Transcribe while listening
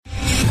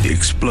the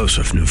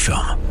explosive new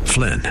film,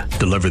 Flynn,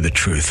 deliver the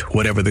truth,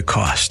 whatever the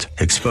cost,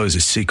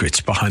 exposes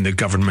secrets behind the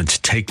government's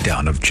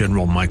takedown of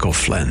General Michael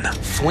Flynn.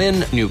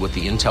 Flynn knew what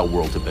the intel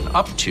world had been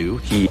up to.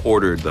 He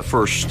ordered the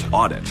first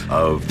audit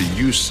of the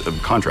use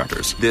of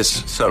contractors.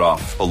 This set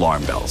off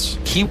alarm bells.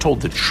 He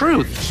told the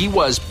truth. He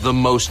was the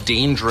most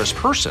dangerous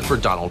person for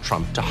Donald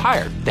Trump to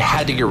hire. They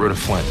had to get rid of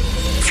Flynn.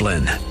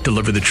 Flynn,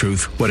 deliver the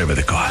truth, whatever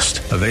the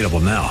cost. Available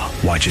now.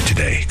 Watch it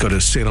today. Go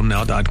to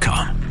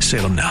salemnow.com.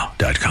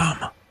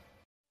 salemnow.com.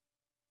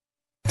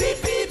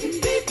 Beep, beep,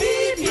 beep, beep,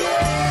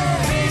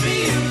 yeah.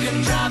 Baby, you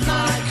can drive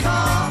my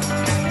car.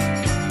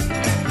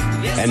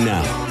 Yes, and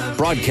now,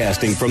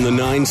 broadcasting from the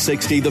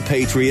 960 The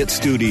Patriot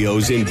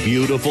Studios in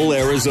beautiful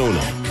Arizona,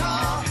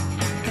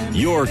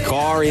 your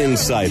Car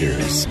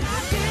Insiders.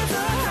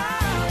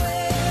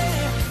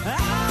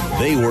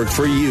 They work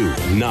for you,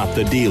 not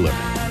the dealer.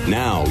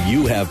 Now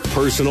you have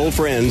personal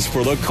friends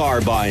for the car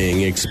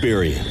buying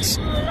experience.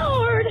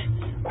 Lord,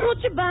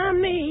 won't you buy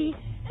me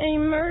a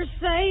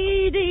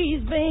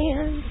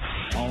Mercedes-Benz?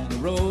 On the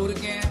road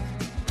again.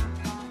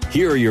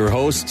 Here are your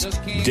hosts,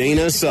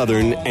 Dana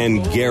Southern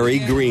and Gary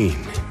Green.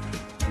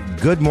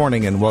 Good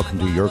morning and welcome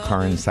to Your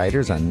Car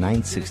Insiders on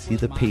 960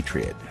 The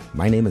Patriot.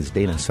 My name is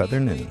Dana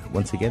Southern, and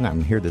once again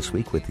I'm here this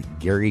week with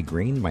Gary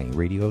Green, my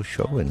radio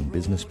show and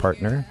business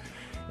partner,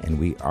 and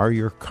we are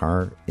your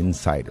Car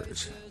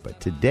Insiders.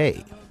 But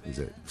today is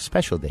a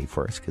special day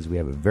for us because we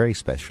have a very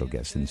special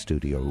guest in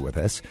studio with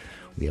us.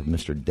 We have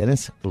Mr.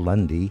 Dennis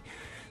Lunde,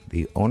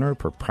 the owner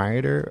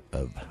proprietor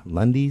of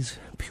Lunde's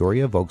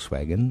Peoria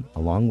Volkswagen,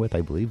 along with,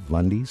 I believe,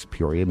 Lunde's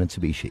Peoria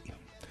Mitsubishi.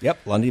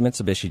 Yep, Lunde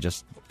Mitsubishi,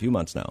 just a few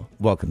months now.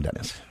 Welcome,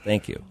 Dennis.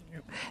 Thank you.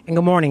 And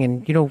good morning.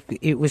 And, you know,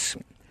 it was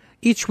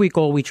each week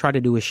all we try to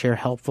do is share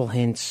helpful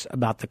hints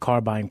about the car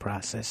buying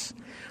process.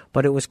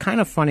 But it was kind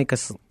of funny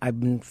because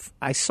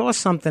I saw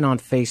something on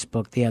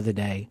Facebook the other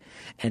day,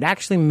 and it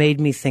actually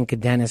made me think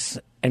of Dennis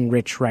and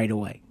Rich right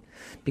away,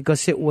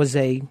 because it was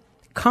a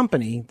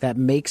company that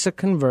makes a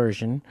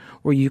conversion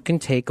where you can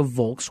take a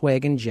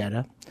Volkswagen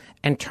Jetta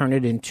and turn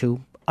it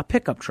into a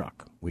pickup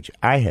truck. Which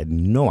I had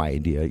no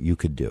idea you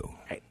could do.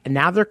 Right. And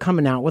now they're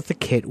coming out with a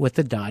kit with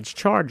the Dodge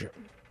Charger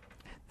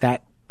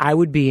that I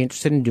would be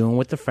interested in doing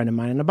with a friend of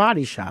mine in a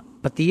body shop.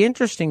 But the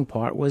interesting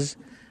part was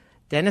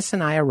Dennis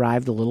and I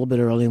arrived a little bit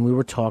early, and we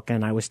were talking,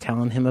 and I was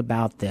telling him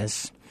about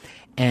this.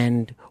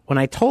 And when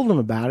I told him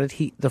about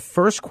it, the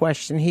first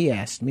question he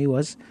asked me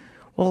was,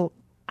 well,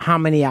 how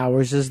many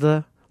hours is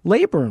the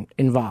labor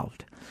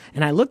involved?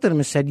 And I looked at him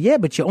and said, yeah,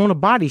 but you own a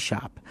body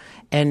shop.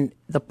 And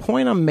the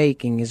point I'm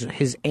making is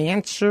his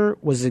answer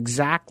was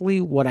exactly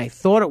what I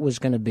thought it was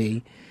going to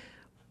be,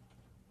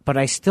 but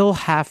I still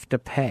have to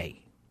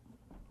pay.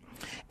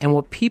 And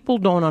what people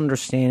don't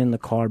understand in the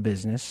car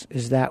business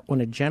is that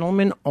when a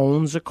gentleman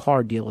owns a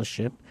car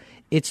dealership,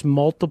 it's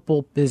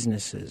multiple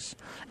businesses.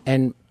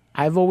 And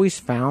I've always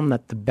found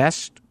that the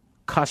best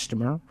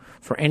customer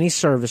for any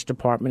service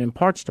department and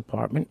parts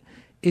department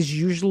is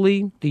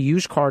usually the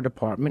used car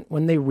department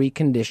when they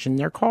recondition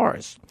their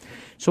cars.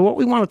 So what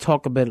we want to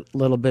talk a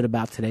little bit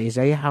about today is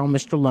how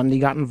Mr. Lunde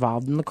got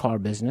involved in the car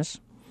business,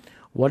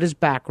 what his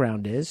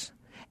background is,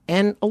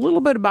 and a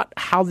little bit about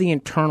how the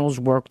internals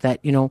work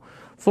that, you know,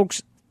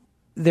 folks,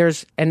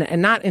 there's,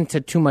 and not into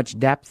too much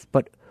depth,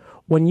 but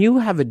when you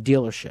have a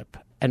dealership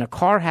and a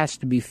car has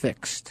to be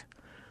fixed,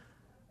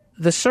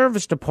 the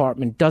service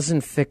department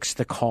doesn't fix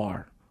the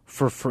car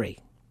for free.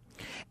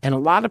 And a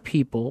lot of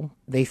people,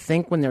 they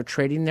think when they're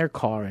trading their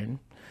car in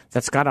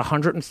that's got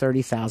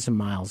 130,000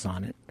 miles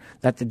on it,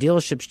 that the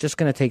dealership's just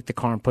going to take the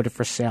car and put it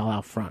for sale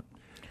out front.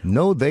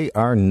 No, they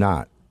are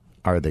not.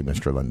 Are they,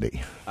 Mr. Lunde?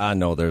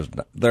 No,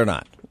 they're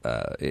not.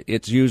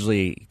 It's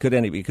usually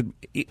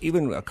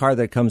even a car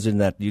that comes in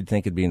that you'd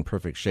think would be in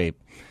perfect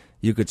shape,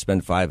 you could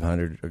spend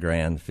 $500,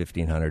 $1,000,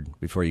 $1,500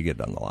 before you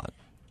get on the lot.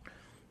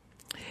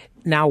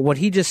 Now, what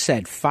he just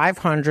said,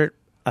 $500,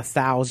 $1,000,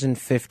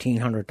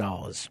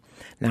 $1,500.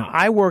 Now,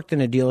 I worked in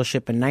a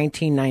dealership in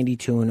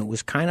 1992, and it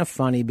was kind of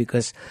funny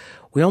because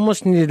we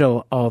almost needed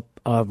a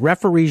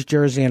referee's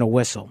jersey and a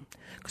whistle.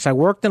 Because I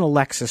worked in a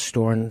Lexus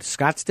store, and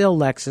Scottsdale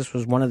Lexus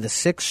was one of the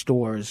 6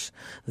 stores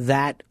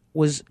that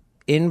was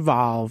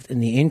involved in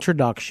the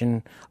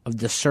introduction of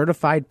the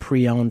certified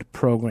pre-owned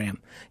program.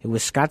 It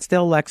was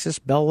Scottsdale Lexus,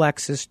 Bell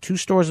Lexus, 2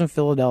 stores in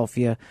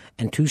Philadelphia,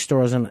 and 2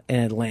 stores in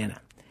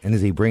Atlanta. And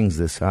as he brings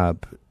this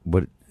up,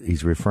 what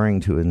he's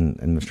referring to, and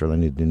Mr.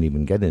 Lunde didn't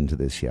even get into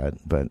this yet,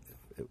 but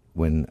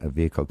when a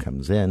vehicle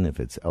comes in, if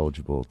it's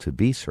eligible to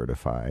be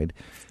certified,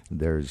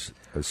 there's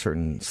a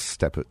certain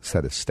set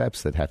of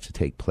steps that have to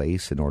take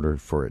place in order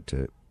for it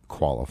to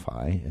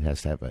qualify. It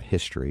has to have a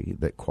history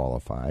that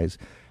qualifies.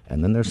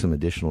 And then there's some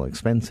additional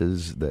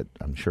expenses that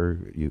I'm sure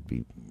if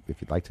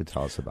you'd like to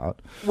tell us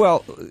about.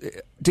 Well,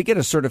 to get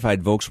a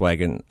certified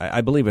Volkswagen, I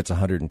believe it's a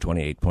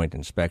 128-point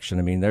inspection.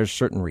 I mean, there's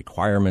certain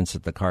requirements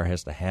that the car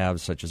has to have,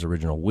 such as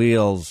original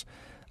wheels,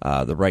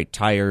 the right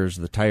tires,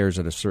 the tires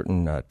at a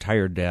certain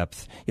tire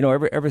depth. You know,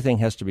 everything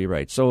has to be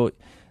right. So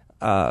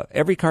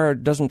every car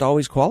doesn't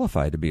always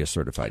qualify to be a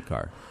certified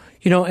car.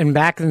 And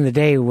back in the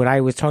day, what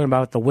I was talking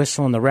about with the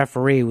whistle and the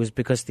referee was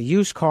because the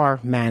used car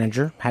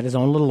manager had his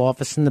own little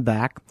office in the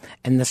back,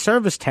 and the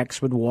service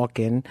techs would walk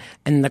in,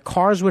 and the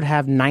cars would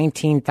have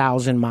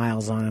 19,000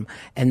 miles on them,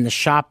 and the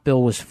shop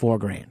bill was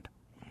 $4,000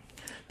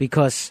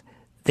 because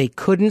they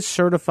couldn't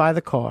certify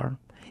the car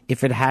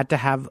if it had to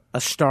have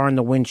a star in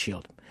the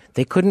windshield.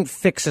 They couldn't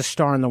fix a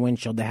star in the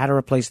windshield. They had to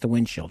replace the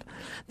windshield.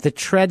 The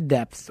tread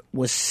depth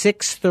was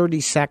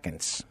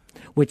 6/32,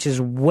 which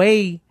is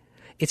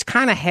it's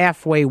kind of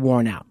halfway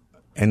worn out.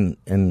 And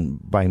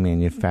by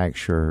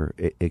manufacturer,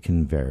 it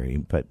can vary.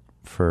 But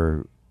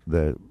for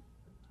the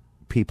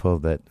people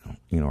that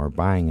are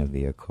buying a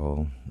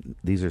vehicle,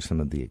 these are some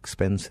of the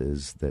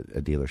expenses that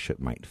a dealership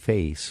might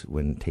face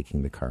when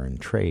taking the car in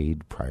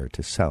trade prior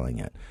to selling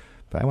it.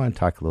 But I want to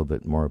talk a little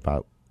bit more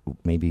about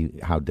maybe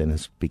how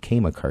Dennis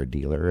became a car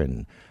dealer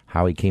and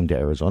how he came to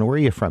Arizona. Where are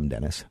you from,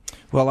 Dennis?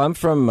 Well, I'm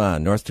from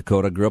North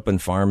Dakota. Grew up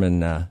and farm in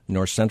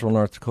north central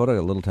North Dakota,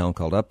 a little town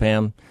called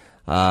Upham.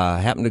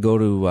 Happened to go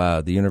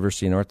to the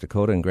University of North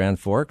Dakota in Grand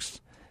Forks,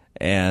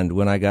 and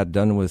when I got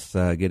done with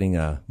getting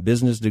a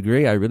business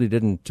degree, I really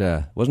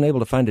wasn't able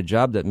to find a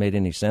job that made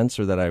any sense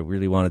or that I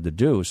really wanted to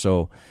do.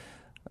 So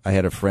I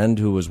had a friend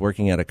who was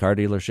working at a car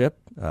dealership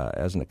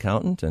as an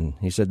accountant, and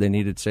he said they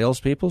needed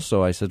salespeople.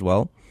 So I said,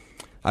 well,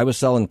 I was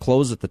selling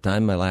clothes at the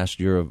time, my last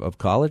year of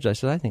college. I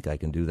said, I think I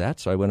can do that.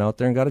 So I went out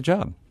there and got a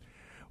job.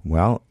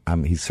 Well,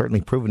 he's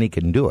certainly proven he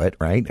can do it,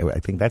 right? I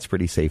think that's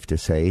pretty safe to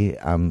say.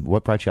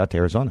 What brought you out to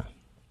Arizona?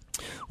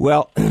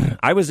 Well,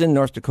 I was in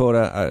North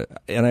Dakota,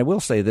 and I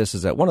will say this,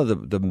 is that one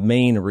of the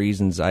main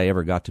reasons I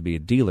ever got to be a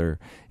dealer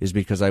is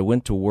because I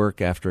went to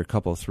work after a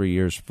couple of 3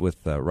 years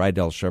with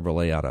Rydell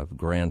Chevrolet out of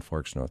Grand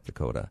Forks, North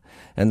Dakota.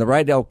 And the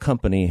Rydell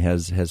company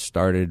has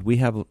started,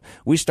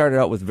 they started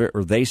out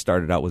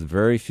with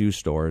very few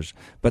stores,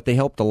 but they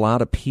helped a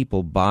lot of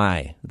people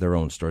buy their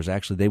own stores.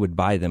 Actually, they would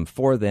buy them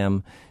for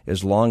them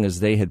as long as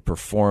they had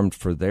performed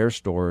for their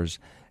stores,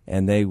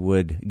 and they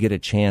would get a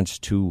chance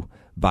to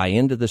buy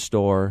into the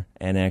store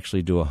and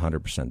actually do a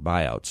 100%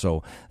 buyout.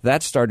 So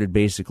that started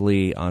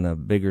basically on a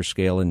bigger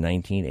scale in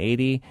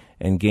 1980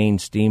 and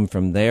gained steam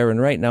from there. And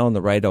right now in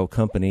the Rydell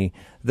company,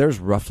 there's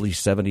roughly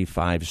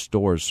 75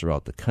 stores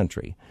throughout the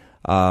country,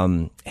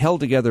 held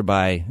together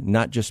by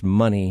not just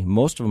money.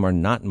 Most of them are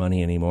not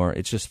money anymore.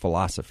 It's just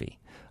philosophy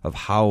of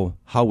how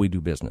we do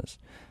business.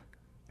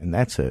 And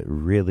that's a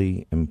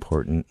really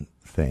important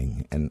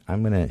thing. And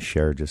I'm going to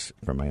share just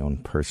from my own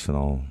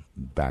personal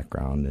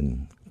background,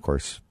 and of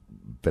course,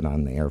 been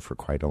on the air for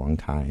quite a long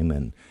time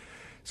and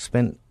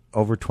spent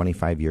over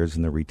 25 years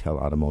in the retail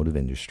automotive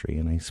industry.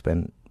 And I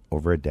spent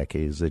over a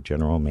decade as a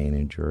general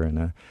manager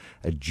and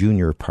a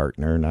junior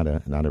partner, not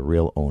a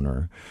real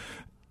owner.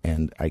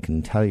 And I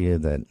can tell you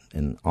that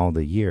in all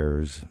the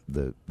years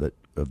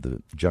of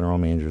the general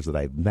managers that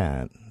I've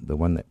met, the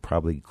one that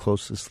probably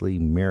closely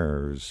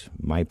mirrors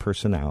my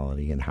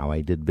personality and how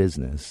I did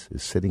business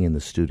is sitting in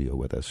the studio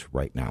with us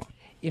right now.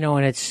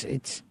 And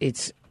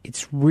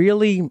it's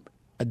really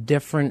a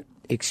different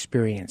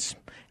experience.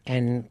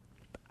 And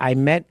I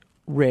met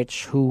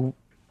Rich, who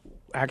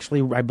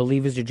actually I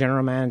believe is the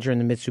general manager in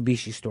the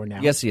Mitsubishi store now.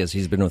 Yes, he is.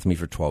 He's been with me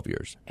for 12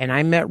 years. And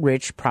I met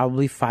Rich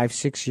probably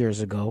 5-6 years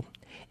ago,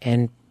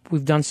 and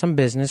we've done some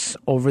business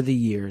over the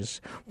years.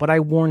 But I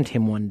warned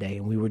him one day,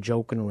 and we were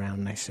joking around,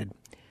 and I said,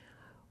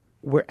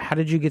 how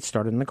did you get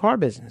started in the car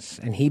business?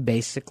 And he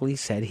basically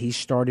said he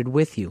started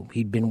with you.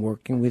 He'd been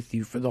working with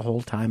you for the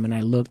whole time. And I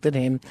looked at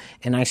him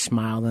and I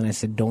smiled and I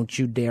said, don't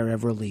you dare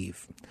ever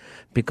leave.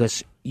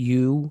 Because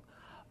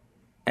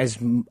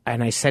and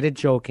I said it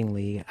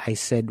jokingly, I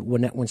said,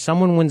 when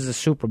someone wins the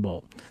Super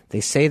Bowl,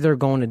 they say they're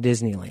going to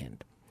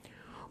Disneyland.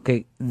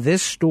 Okay,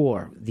 this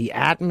store, the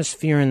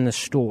atmosphere in the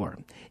store,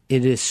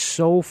 it is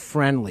so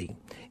friendly.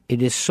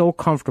 It is so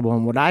comfortable.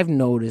 And what I've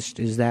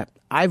noticed is that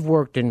I've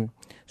worked in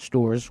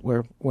stores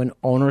where when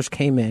owners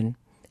came in,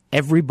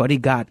 everybody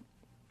got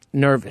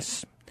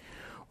nervous.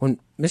 When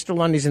Mr.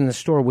 Lunde's in the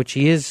store, which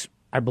he is,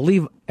 I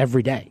believe,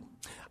 every day.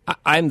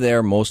 I'm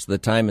there most of the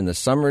time. In the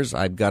summers,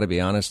 I've got to be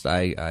honest,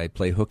 I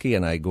play hooky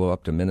and I go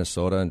up to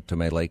Minnesota and to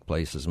my lake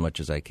place as much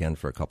as I can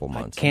for a couple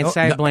months. Can't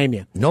say I blame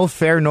you. No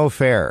fair, no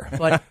fair.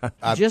 But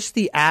just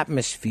the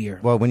atmosphere.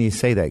 Well, when you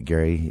say that,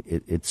 Gary,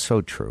 it's so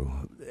true.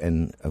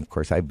 And, of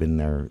course, I've been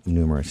there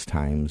numerous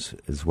times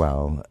as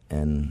well.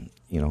 And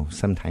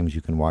sometimes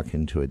you can walk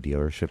into a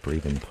dealership or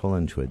even pull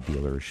into a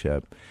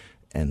dealership,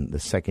 and the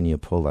second you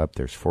pull up,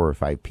 there's 4 or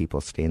 5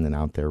 people standing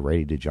out there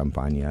ready to jump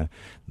on you.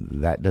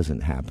 That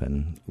doesn't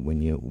happen.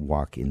 When you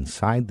walk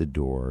inside the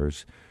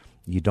doors,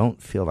 you don't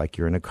feel like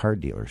you're in a car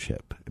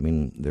dealership. I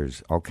mean,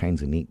 there's all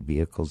kinds of neat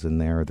vehicles in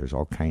there. There's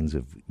all kinds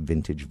of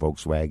vintage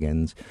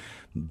Volkswagens,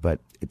 but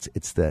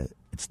it's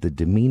the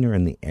demeanor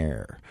in the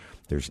air.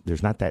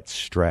 There's not that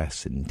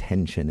stress and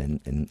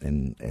tension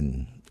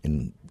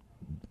and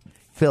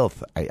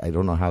filth. I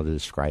don't know how to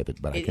describe it,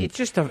 but it's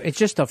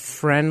just a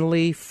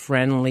friendly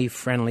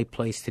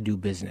place to do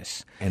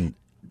business. And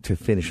to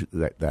finish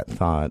that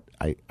thought,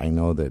 I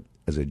know that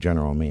as a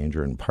general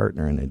manager and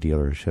partner in a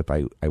dealership,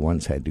 I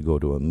once had to go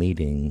to a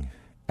meeting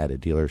at a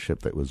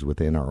dealership that was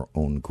within our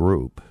own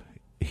group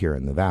here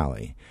in the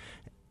Valley.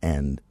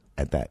 And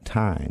at that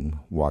time,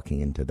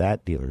 walking into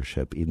that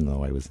dealership, even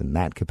though I was in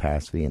that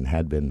capacity and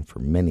had been for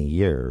many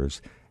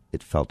years,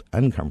 it felt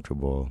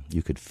uncomfortable.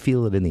 You could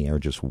feel it in the air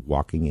just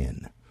walking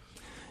in.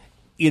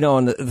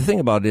 And the thing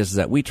about it is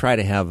that we try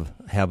to have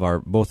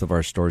both of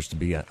our stores to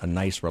be a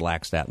nice,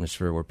 relaxed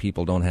atmosphere where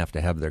people don't have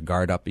to have their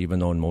guard up, even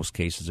though in most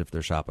cases, if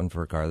they're shopping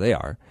for a car, they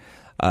are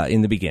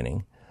in the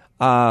beginning.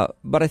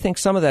 But I think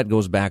some of that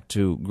goes back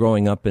to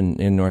growing up in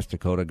North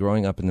Dakota,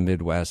 growing up in the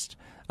Midwest,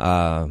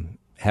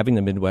 having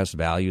the Midwest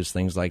values,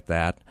 things like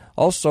that.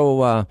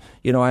 Also,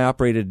 I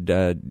operated,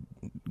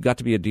 got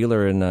to be a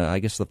dealer in, I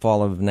guess, the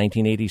fall of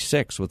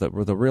 1986 with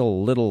a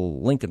real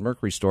little Lincoln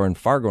Mercury store in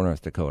Fargo,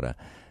 North Dakota.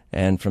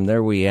 And from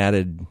there, we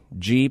added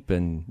Jeep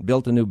and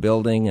built a new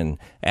building and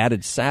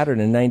added Saturn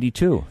in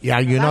 92. Yeah,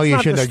 you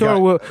should have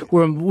store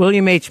where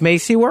William H.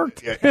 Macy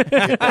worked.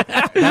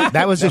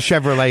 that was a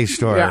Chevrolet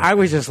store. Yeah, I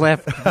was just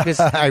laughing because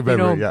I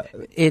remember.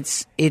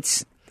 It's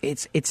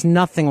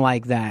nothing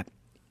like that.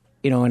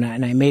 And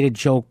I made a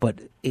joke, but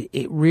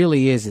it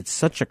really is. It's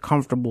such a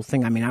comfortable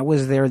thing. I mean, I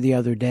was there the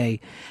other day,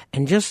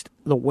 and just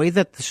the way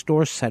that the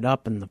store's set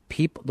up, and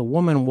the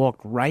woman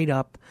walked right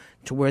up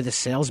to where the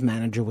sales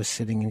manager was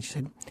sitting, and she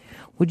said,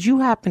 "Would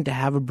you happen to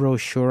have a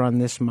brochure on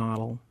this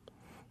model?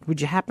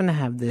 Would you happen to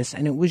have this?"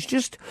 And it was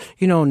just,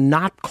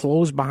 not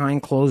closed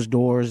behind closed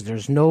doors.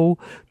 There's no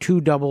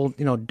two double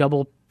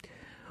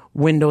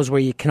windows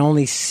where you can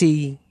only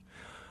see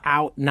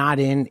out, not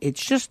in.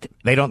 It's just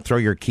they don't throw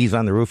your keys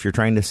on the roof. You're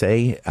trying to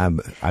say?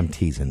 I'm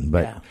teasing,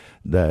 but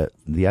yeah.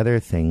 The other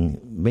thing,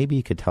 maybe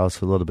you could tell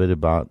us a little bit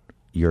about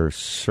your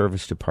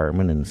service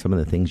department and some of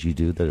the things you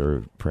do that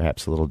are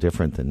perhaps a little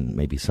different than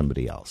maybe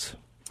somebody else.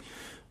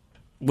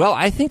 Well,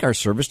 I think our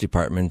service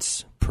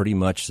department's pretty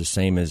much the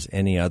same as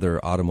any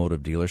other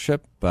automotive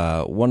dealership.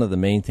 One of the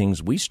main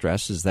things we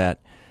stress is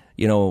that,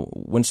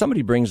 when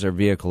somebody brings their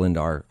vehicle into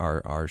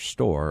our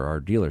store,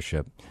 our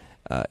dealership,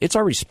 it's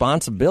our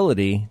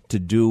responsibility to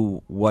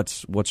do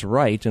what's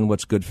right and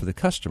what's good for the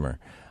customer.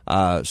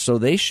 So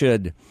they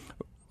should,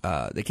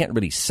 they can't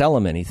really sell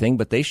them anything,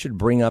 but they should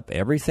bring up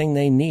everything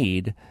they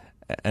need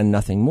and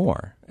nothing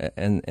more.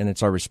 And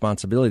it's our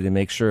responsibility to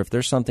make sure if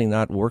there's something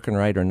not working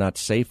right or not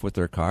safe with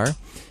their car,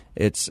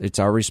 it's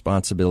our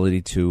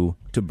responsibility to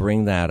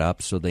bring that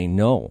up so they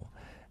know.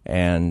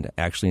 And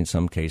actually, in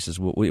some cases,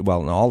 in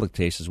all the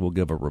cases, we'll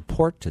give a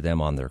report to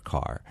them on their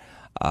car.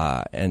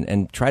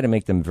 And try to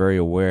make them very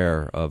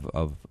aware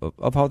of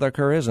how their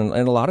car is. And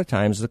a lot of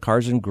times the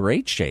car's in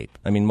great shape.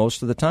 I mean,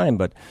 most of the time.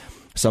 But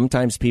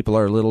sometimes people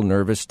are a little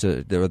nervous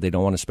they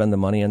don't want to spend the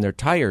money on their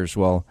tires.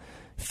 Well,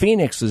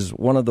 Phoenix is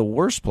one of the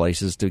worst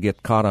places to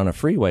get caught on a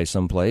freeway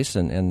someplace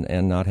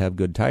and not have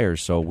good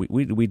tires. So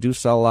we do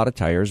sell a lot of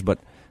tires, but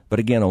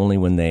again, only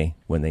when they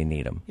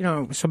need them.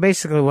 So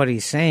basically what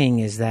he's saying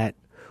is that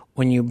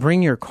when you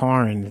bring your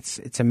car in,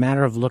 it's a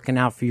matter of looking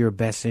out for your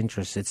best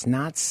interests. It's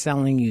not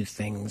selling you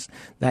things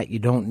that you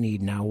don't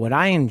need. Now, what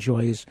I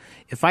enjoy is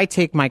if I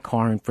take my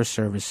car in for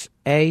service,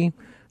 A,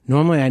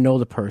 normally I know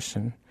the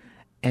person,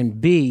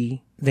 and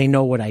B, they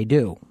know what I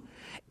do.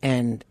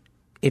 And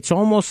it's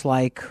almost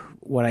like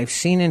what I've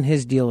seen in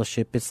his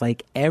dealership. It's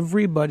like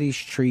everybody's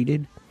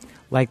treated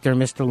like they're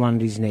Mr.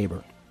 Lunde's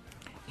neighbor,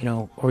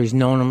 or he's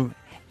known him.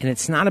 And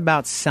it's not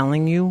about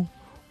selling you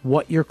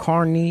what your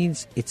car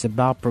needs. It's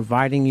about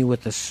providing you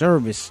with a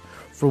service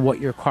for what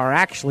your car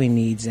actually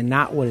needs and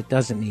not what it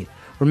doesn't need.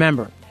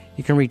 Remember,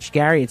 you can reach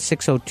Gary at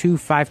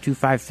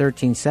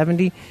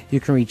 602-525-1370. You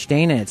can reach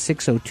Dana at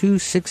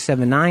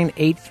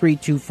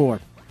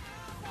 602-679-8324.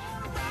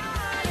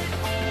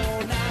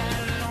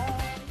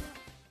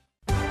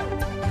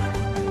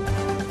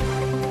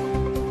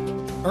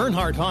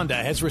 Earnhardt Honda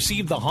has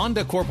received the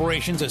Honda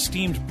Corporation's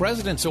esteemed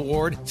President's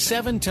Award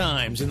 7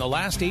 times in the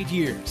last 8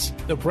 years.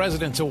 The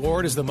President's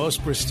Award is the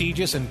most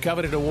prestigious and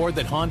coveted award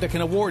that Honda can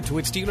award to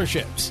its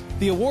dealerships.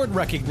 The award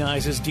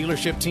recognizes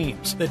dealership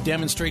teams that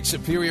demonstrate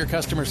superior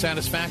customer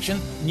satisfaction,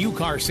 new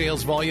car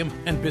sales volume,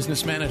 and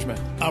business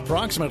management.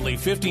 Approximately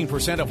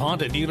 15% of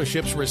Honda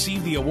dealerships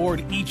receive the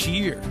award each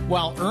year,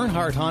 while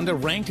Earnhardt Honda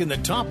ranked in the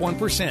top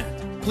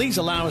 1%. Please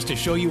allow us to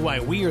show you why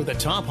we are the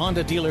top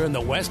Honda dealer in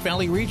the West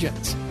Valley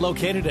regions,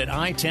 located at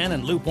I-10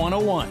 and Loop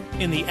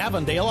 101 in the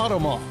Avondale Auto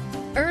Mall.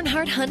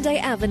 Earnhardt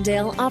Hyundai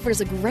Avondale offers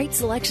a great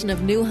selection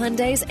of new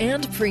Hyundais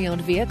and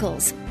pre-owned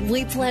vehicles.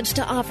 We pledge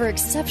to offer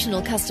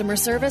exceptional customer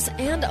service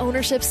and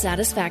ownership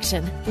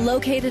satisfaction.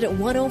 Located at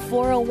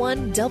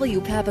 10401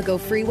 W Papago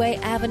Freeway,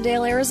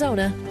 Avondale,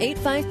 Arizona,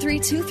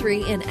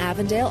 85323 in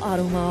Avondale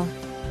Auto Mall.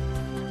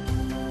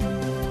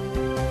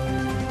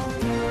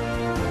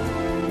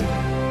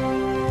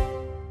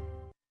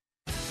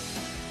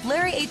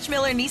 Larry H.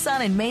 Miller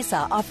Nissan in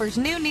Mesa offers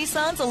new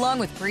Nissans along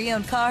with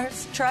pre-owned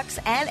cars, trucks,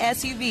 and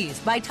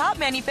SUVs by top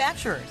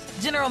manufacturers.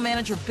 General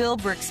Manager Bill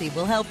Brixey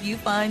will help you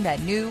find that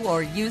new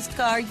or used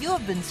car you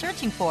have been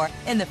searching for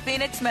in the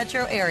Phoenix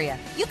metro area.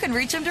 You can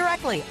reach him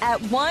directly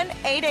at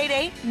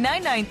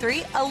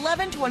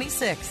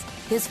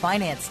 1-888-993-1126. His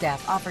finance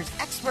staff offers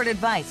expert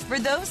advice for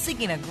those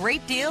seeking a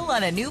great deal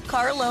on a new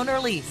car loan or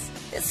lease.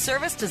 This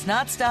service does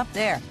not stop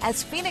there,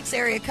 as Phoenix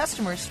area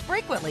customers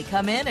frequently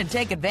come in and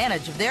take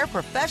advantage of their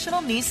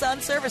professional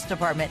Nissan service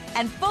department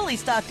and fully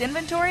stocked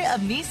inventory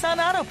of Nissan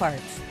auto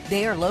parts.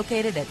 They are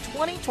located at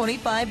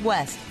 2025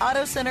 West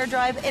Auto Center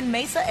Drive in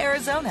Mesa,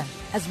 Arizona.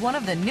 As one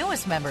of the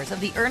newest members of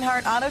the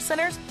Earnhardt Auto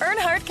Centers,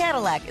 Earnhardt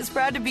Cadillac is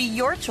proud to be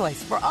your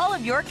choice for all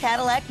of your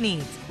Cadillac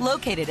needs.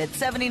 Located at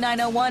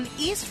 7901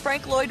 East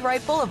Frank Lloyd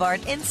Wright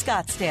Boulevard in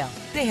Scottsdale.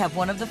 They have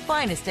one of the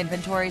finest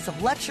inventories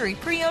of luxury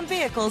pre-owned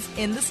vehicles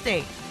in the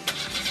state.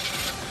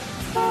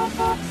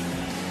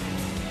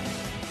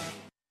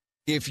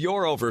 If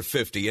you're over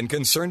 50 and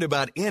concerned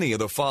about any of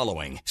the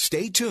following,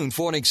 stay tuned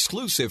for an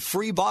exclusive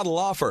free bottle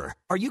offer.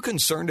 Are you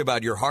concerned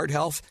about your heart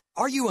health?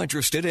 Are you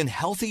interested in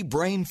healthy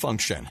brain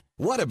function?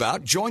 What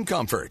about joint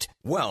comfort?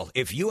 Well,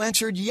 if you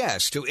answered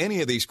yes to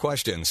any of these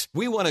questions,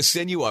 we want to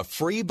send you a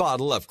free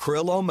bottle of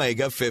Krill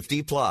Omega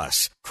 50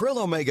 Plus. Krill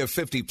Omega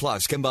 50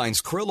 Plus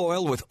combines krill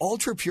oil with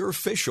ultra-pure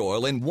fish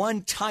oil in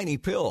one tiny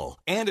pill.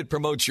 And it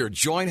promotes your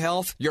joint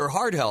health, your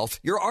heart health,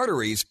 your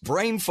arteries,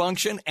 brain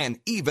function, and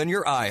even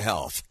your eye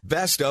health.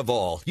 Best of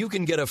all, you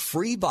can get a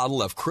free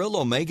bottle of Krill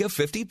Omega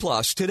 50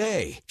 Plus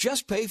today.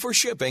 Just pay for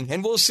shipping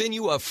and we'll send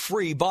you a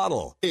free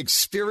bottle.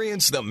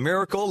 Experience the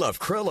miracle of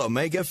Krill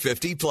Omega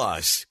 50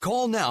 Plus.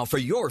 Call now for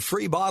your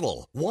free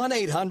bottle.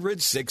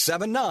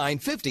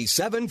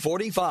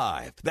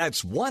 1-800-679-5745.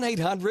 That's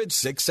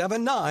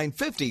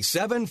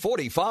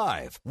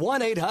 1-800-679-5745.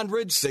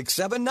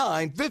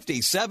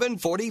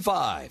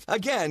 1-800-679-5745.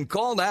 Again,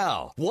 call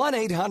now.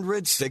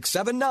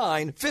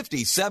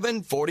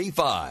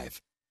 1-800-679-5745.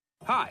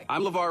 Hi,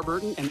 I'm LeVar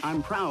Burton, and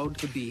I'm proud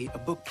to be a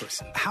book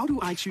person. How do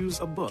I choose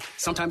a book?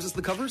 Sometimes it's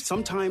the cover,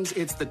 sometimes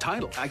it's the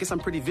title. I guess I'm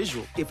pretty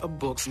visual. If a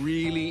book's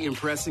really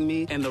impressing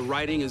me and the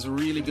writing is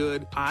really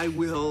good, I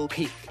will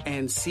peek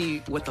and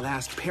see what the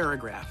last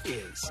paragraph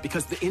is,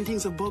 because the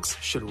endings of books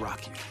should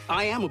rock you.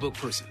 I am a book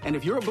person, and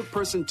if you're a book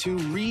person too,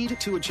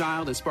 read to a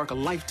child and spark a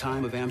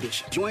lifetime of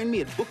ambition. Join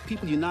me at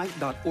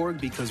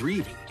bookpeopleunite.org, because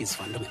reading is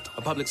fundamental.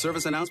 A public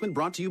service announcement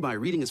brought to you by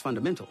Reading is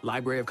Fundamental,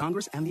 Library of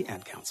Congress, and the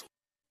Ad Council.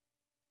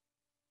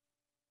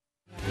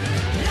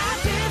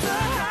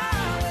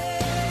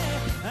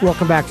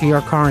 Welcome back to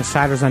Your Car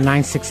Insiders on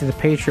 960 The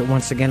Patriot.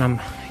 Once again,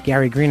 I'm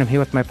Gary Green. I'm here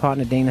with my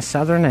partner, Dana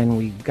Southern, and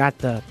we've got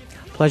the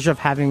pleasure of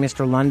having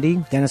Mr.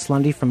 Lunde, Dennis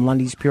Lunde from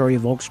Lunde's Peoria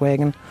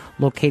Volkswagen,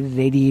 located at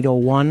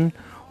 8801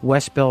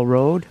 West Bell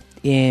Road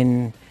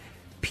in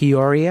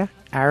Peoria,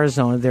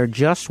 Arizona. They're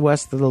just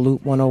west of the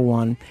Loop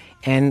 101.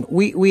 And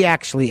we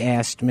actually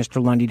asked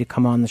Mr. Lunde to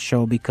come on the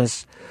show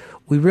because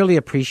we really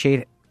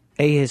appreciate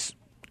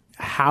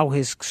how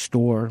his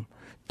store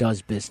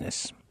does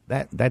business.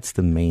 That's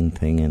the main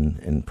thing,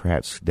 and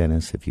perhaps,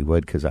 Dennis, if you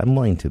would, because I'm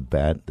willing to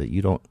bet that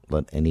you don't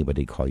let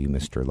anybody call you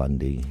Mr.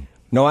 Lunde.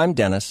 No, I'm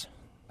Dennis.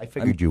 I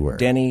figured you were.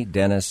 Denny,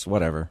 Dennis,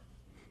 whatever.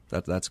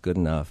 That's good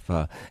enough.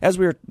 As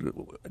we were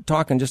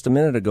talking just a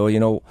minute ago, you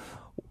know,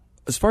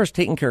 as far as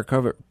taking care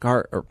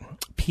of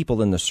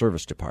people in the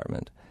service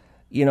department,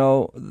 you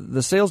know,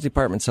 the sales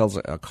department sells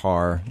a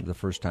car the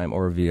first time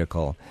or a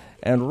vehicle,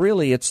 and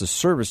really it's the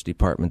service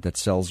department that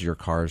sells your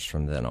cars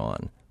from then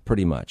on.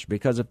 Pretty much,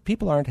 because if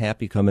people aren't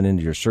happy coming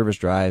into your service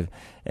drive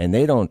and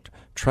they don't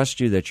trust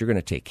you that you're going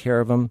to take care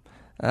of them,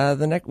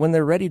 when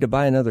they're ready to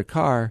buy another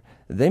car,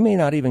 they may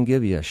not even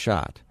give you a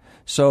shot.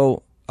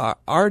 So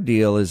our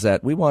deal is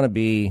that we want to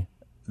be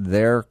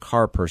their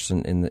car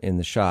person in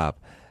the shop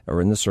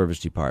or in the service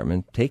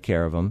department, take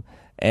care of them,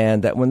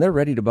 and that when they're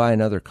ready to buy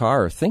another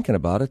car or thinking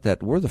about it,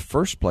 that we're the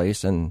first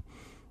place and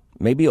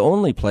maybe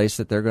only place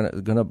that they're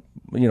gonna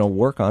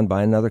work on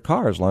buying another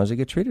car as long as they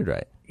get treated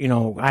right. You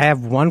know, I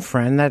have one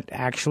friend that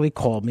actually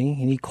called me,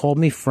 and he called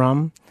me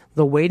from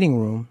the waiting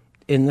room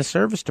in the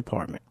service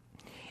department.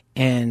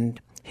 And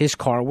his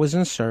car was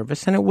in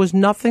service, and it was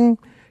nothing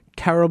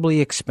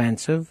terribly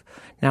expensive.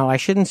 Now, I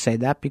shouldn't say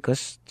that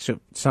because to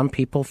some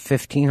people,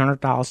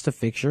 $1,500 to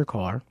fix your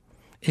car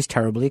is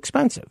terribly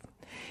expensive.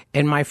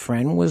 And my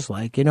friend was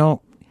like, you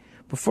know,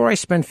 before I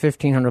spend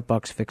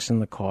 $1,500 fixing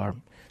the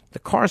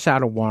car's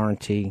out of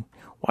warranty.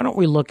 Why don't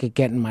we look at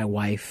getting my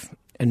wife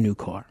a new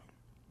car?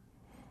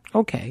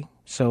 Okay,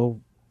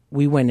 so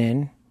we went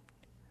in,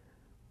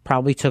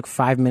 probably took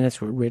 5 minutes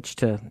with Rich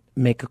to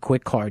make a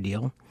quick car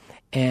deal.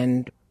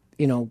 And,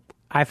 you know,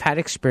 I've had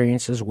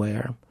experiences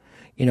where,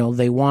 you know,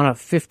 they want a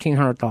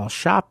 $1,500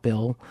 shop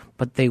bill,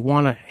 but they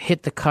want to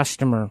hit the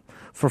customer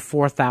for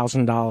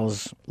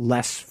 $4,000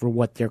 less for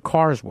what their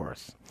car's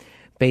worth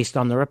based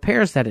on the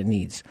repairs that it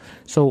needs.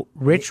 So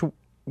Rich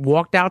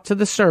walked out to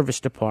the service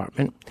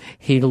department.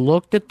 He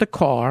looked at the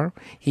car.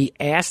 He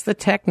asked the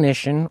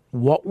technician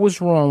what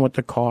was wrong with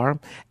the car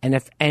and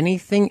if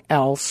anything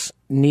else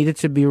needed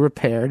to be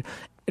repaired.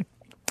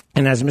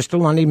 And as Mr.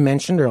 Lunde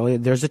mentioned earlier,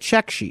 there's a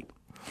check sheet.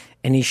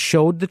 And he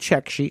showed the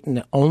check sheet, and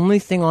the only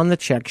thing on the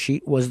check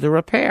sheet was the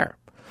repair.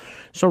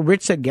 So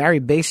Rich said, Gary,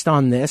 based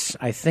on this,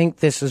 I think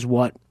this is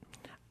what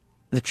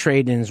the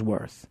trade-in's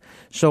worth.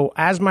 So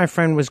as my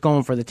friend was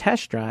going for the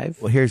test drive...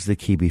 Well, here's the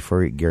key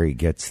before Gary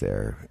gets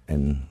there.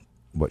 And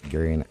what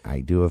Gary and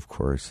I do, of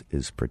course,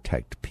 is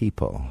protect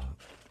people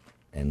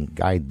and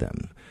guide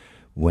them.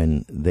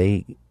 When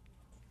they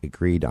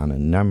agreed on a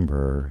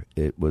number,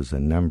 it was a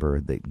number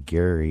that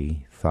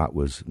Gary thought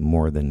was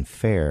more than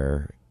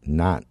fair,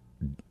 not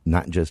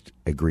just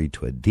agreed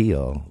to a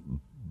deal,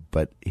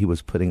 but he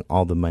was putting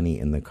all the money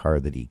in the car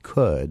that he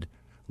could,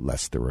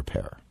 less the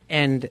repair.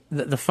 And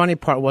the funny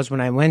part was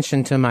when I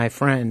mentioned to my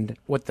friend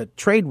what the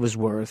trade was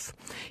worth,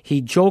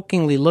 he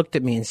jokingly looked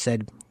at me and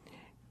said,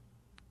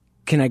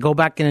 "Can I go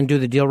back in and do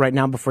the deal right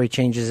now before he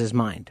changes his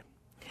mind?"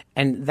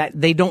 And that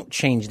they don't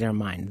change their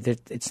mind.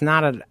 It's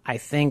not a, I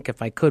think,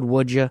 if I could,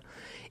 would you?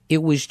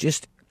 It was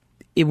just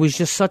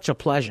such a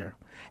pleasure.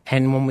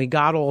 And when we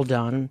got all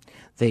done,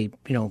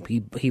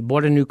 he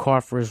bought a new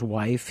car for his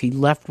wife. He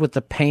left with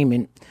a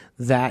payment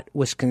that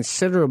was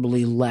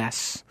considerably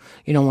less.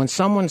 You know, when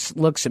someone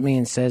looks at me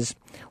and says,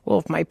 "Well,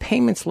 if my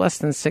payment's less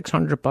than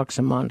 $600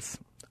 a month,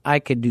 I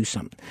could do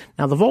something."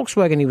 Now, the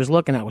Volkswagen he was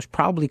looking at was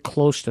probably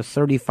close to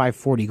 35,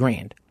 40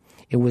 grand.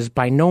 It was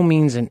by no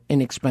means an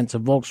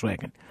inexpensive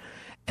Volkswagen.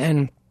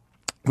 And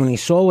when he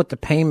saw what the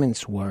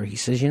payments were, he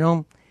says,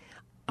 "I'm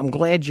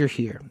glad you're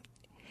here."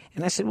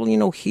 And I said,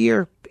 "Well,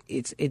 here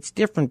it's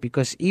different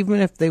because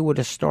even if they would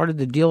have started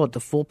the deal at the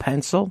full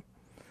pencil,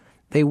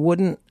 they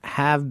wouldn't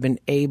have been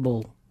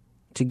able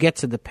to get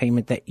to the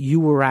payment that you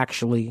were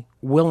actually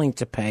willing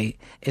to pay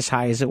as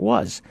high as it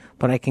was.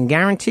 But I can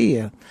guarantee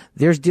you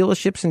there's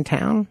dealerships in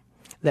town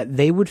that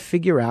they would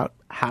figure out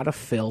how to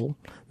fill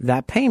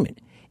that payment.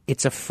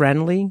 It's a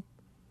friendly,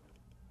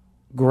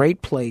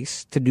 great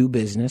place to do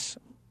business,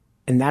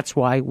 and that's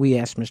why we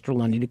asked Mr.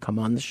 Lunde to come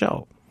on the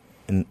show."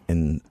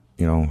 And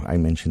I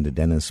mentioned to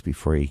Dennis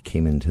before he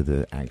came into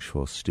the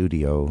actual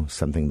studio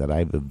something that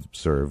I've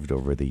observed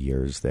over the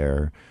years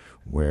there,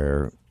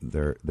 where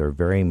they're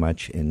very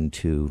much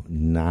into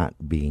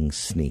not being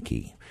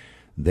sneaky.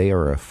 They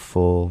are a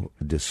full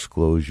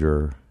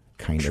disclosure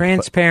kind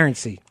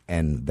transparency.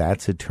 And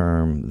that's a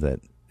term that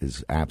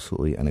is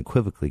absolutely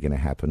unequivocally going to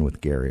happen with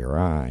Gary or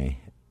I.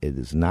 It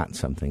is not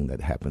something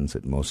that happens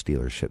at most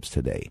dealerships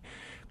today.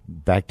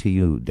 Back to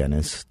you,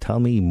 Dennis. Tell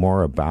me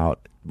more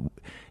about,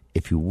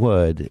 if you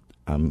would,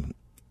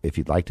 if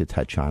you'd like to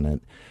touch on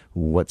it,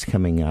 what's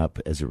coming up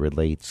as it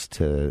relates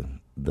to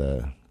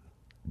the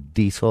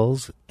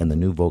diesels and the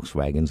new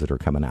Volkswagens that are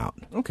coming out.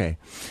 Okay.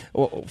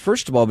 Well,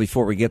 first of all,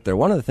 before we get there,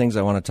 one of the things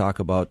I want to talk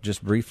about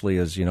just briefly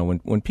is,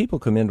 when people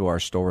come into our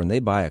store and they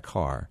buy a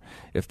car,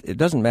 if it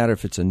doesn't matter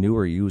if it's a new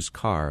or used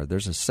car,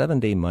 there's a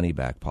 7-day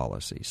money-back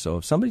policy. So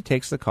if somebody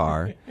takes the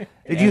car...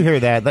 Did you hear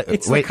that?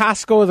 It's the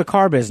Costco of the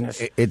car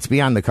business. It's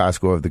beyond the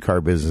Costco of the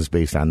car business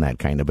based on that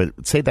kind of...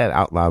 But say that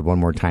out loud one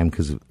more time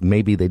because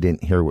maybe they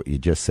didn't hear what you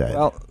just said.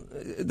 Well,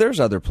 there's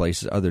other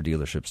places, other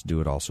dealerships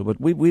do it also, but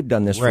we've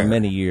done this for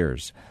many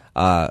years.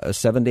 A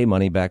 7-day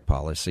money-back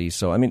policy.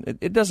 So,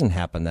 it doesn't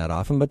happen that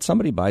often, but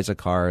somebody buys a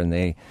car and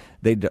they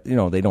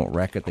don't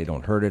wreck it, they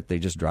don't hurt it, they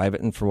just drive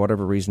it, and for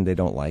whatever reason they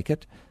don't like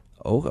it.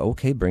 Oh,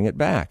 okay, bring it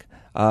back.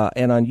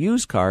 And on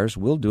used cars,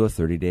 we'll do a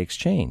 30-day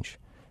exchange.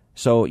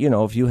 So,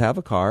 if you have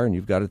a car and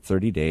you've got it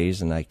 30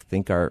 days, and I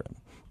think our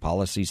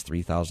policy's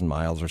 3,000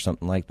 miles or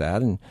something like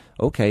that, and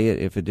okay,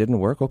 if it didn't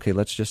work, okay,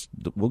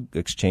 we'll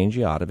exchange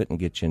you out of it and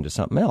get you into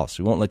something else.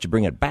 We won't let you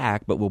bring it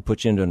back, but we'll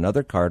put you into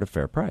another car at a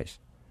fair price.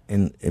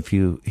 And if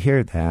you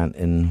hear that,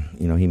 and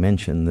he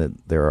mentioned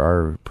that there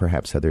are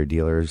perhaps other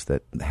dealers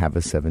that have a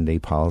 7-day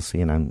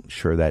policy, and I'm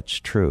sure that's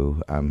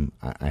true.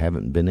 I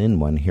haven't been in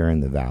one here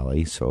in the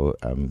Valley, so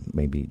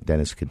maybe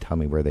Dennis could tell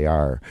me where they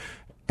are.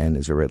 And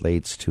as it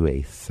relates to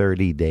a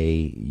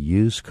 30-day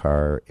used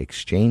car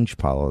exchange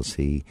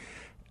policy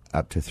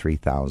up to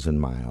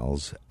 3,000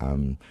 miles,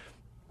 I'm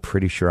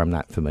pretty sure I'm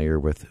not familiar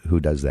with who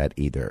does that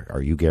either.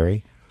 Are you,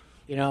 Gary?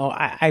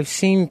 I've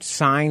seen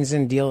signs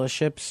in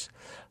dealerships,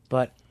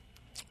 but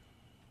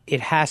it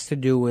has to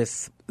do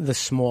with the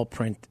small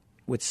print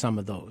with some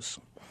of those.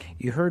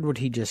 You heard what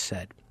he just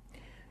said.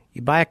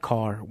 You buy a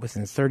car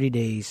within 30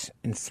 days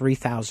and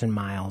 3,000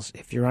 miles.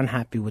 If you're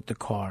unhappy with the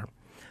car,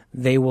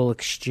 they will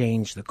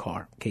exchange the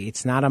car. Okay,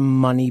 it's not a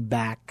money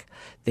back.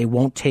 They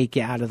won't take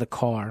you out of the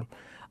car.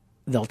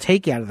 They'll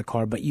take you out of the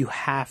car, but you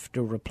have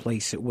to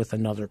replace it with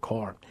another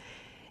car.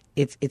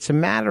 It's a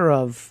matter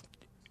of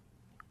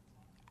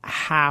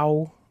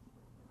how.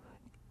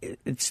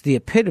 It's the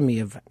epitome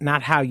of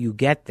not how you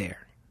get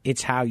there.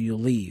 It's how you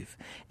leave.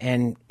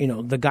 And,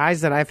 the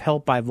guys that I've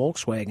helped buy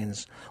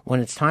Volkswagens,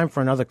 when it's time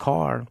for another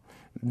car,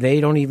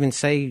 they don't even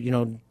say,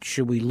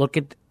 should we look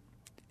at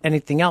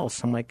anything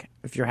else? I'm like,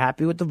 if you're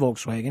happy with the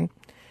Volkswagen,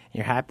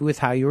 you're happy with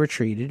how you were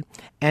treated,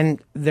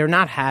 and they're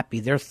not happy,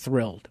 they're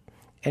thrilled.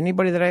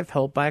 Anybody that I've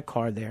helped buy a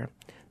car there,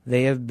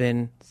 they have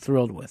been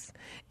thrilled with.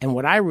 And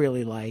what I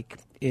really like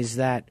is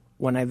that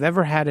when I've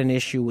ever had an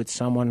issue with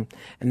someone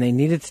and they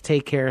needed to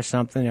take care of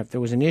something, if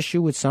there was an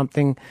issue with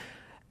something,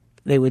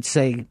 they would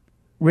say,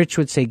 Rich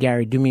would say,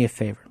 Gary, do me a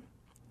favor.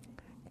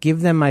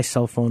 Give them my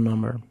cell phone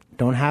number.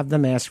 Don't have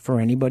them ask for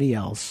anybody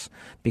else,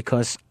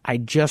 because I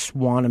just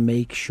want to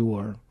make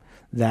sure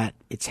that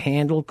it's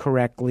handled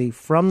correctly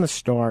from the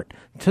start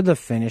to the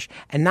finish,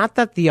 and not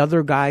that the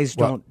other guys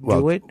don't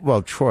do it.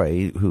 Well,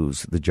 Troy,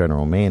 who's the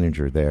general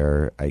manager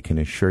there, I can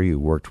assure you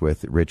worked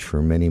with Rich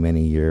for many,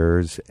 many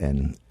years,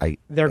 and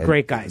they're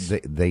great guys.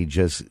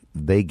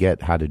 They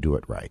get how to do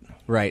it right.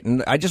 Right,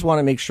 and I just want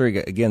to make sure,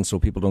 again, so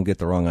people don't get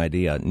the wrong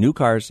idea. New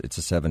cars, it's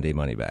a 7-day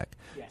money back.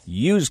 Yes.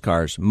 Used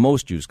cars,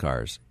 most used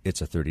cars, it's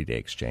a 30-day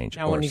exchange.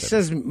 Now, when he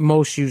says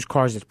most used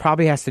cars, it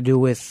probably has to do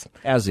with...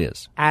 As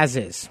is. As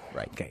is.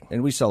 Right. Okay.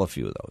 And we sell a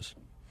few of those.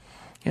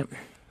 Yep.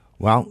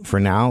 Well, for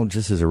now,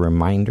 just as a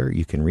reminder,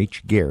 you can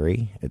reach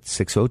Gary at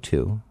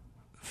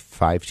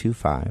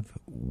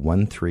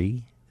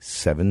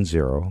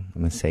 602-525-1370. I'm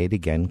going to say it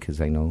again because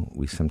I know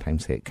we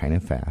sometimes say it kind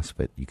of fast,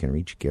 but you can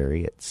reach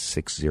Gary at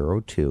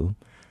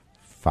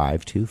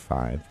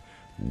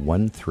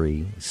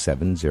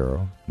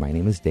 602-525-1370. My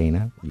name is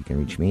Dana. You can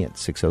reach me at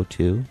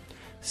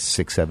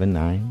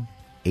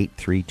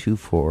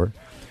 602-679-8324.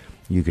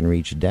 You can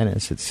reach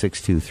Dennis at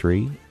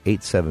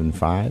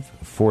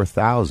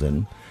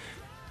 623-875-4000.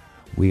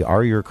 We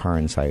are your car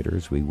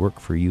insiders. We work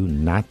for you,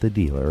 not the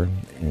dealer.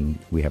 And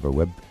we have a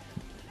web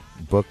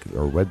book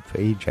or web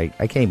page. I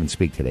can't even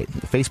speak today.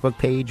 The Facebook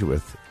page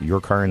with Your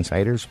Car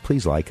Insiders.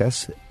 Please like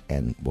us,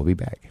 and we'll be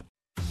back.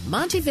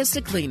 Monte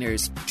Vista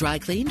Cleaners. Dry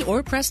cleaned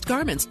or pressed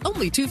garments,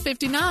 only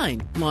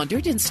 $2.59.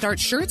 Laundered and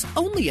starched shirts,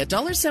 only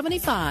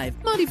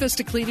 $1.75. Monte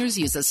Vista Cleaners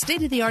uses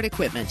state-of-the-art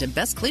equipment and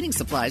best cleaning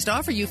supplies to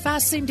offer you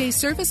fast same-day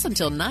service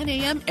until 9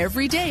 a.m.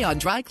 every day on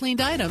dry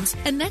cleaned items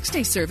and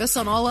next-day service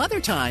on all other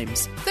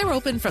times. They're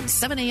open from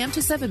 7 a.m.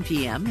 to 7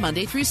 p.m.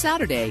 Monday through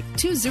Saturday.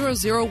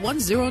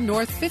 20010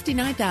 North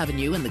 59th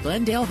Avenue in the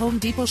Glendale Home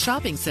Depot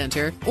Shopping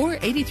Center or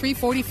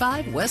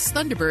 8345 West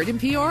Thunderbird in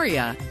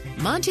Peoria.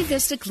 Monte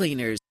Vista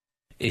Cleaners.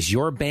 Is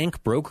your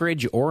bank,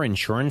 brokerage, or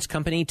insurance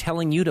company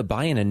telling you to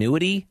buy an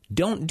annuity?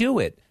 Don't do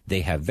it. They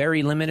have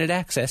very limited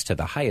access to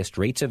the highest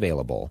rates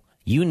available.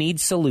 You need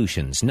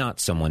solutions, not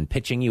someone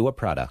pitching you a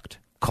product.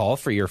 Call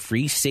for your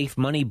free Safe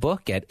Money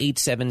book at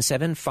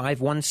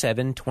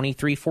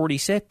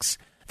 877-517-2346.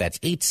 That's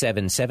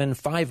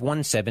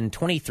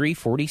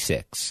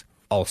 877-517-2346.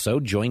 Also,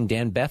 join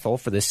Dan Bethel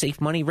for the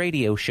Safe Money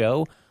Radio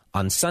Show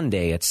on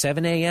Sunday at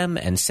 7 a.m.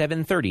 and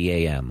 7:30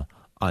 a.m.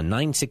 on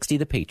 960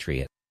 The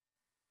Patriot.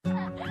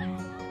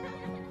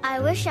 I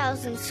wish I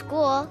was in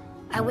school.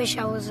 I wish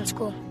I was in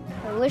school.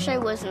 I wish I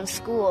was in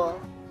school.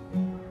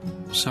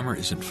 Summer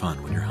isn't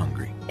fun when you're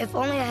hungry. If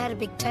only I had a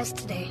big test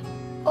today.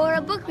 Or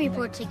a book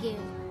report to give.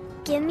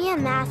 Give me a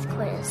math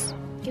quiz.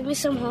 Give me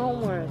some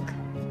homework.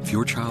 If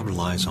your child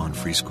relies on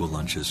free school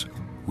lunches,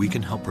 we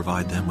can help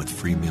provide them with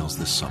free meals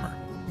this summer.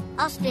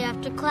 I'll stay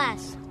after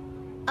class.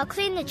 I'll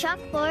clean the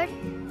chalkboard.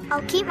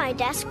 I'll keep my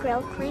desk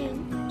real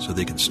clean. So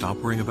they can stop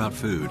worrying about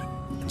food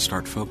and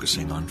start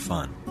focusing on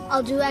fun.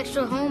 I'll do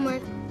extra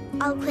homework.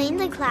 I'll clean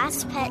the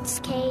class pet's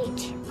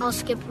cage. I'll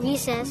skip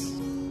recess.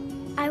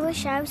 I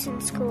wish I was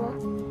in school.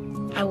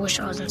 I wish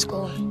I was in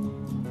school.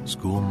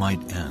 School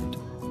might end,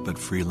 but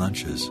free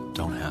lunches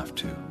don't have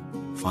to.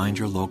 Find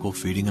your local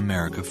Feeding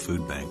America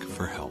food bank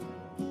for help.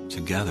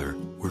 Together,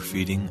 we're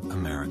feeding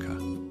America.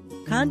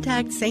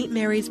 Contact St.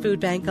 Mary's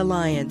Food Bank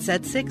Alliance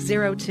at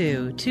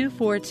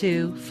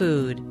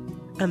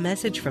 602-242-FOOD. A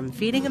message from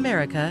Feeding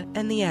America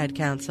and the Ad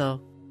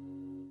Council.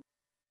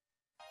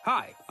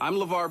 Hi, I'm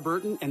LeVar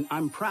Burton, and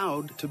I'm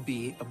proud to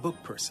be a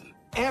book person.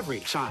 Every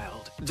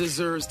child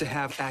deserves to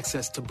have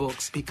access to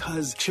books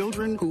because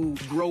children who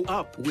grow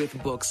up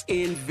with books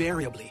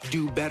invariably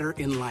do better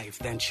in life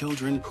than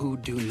children who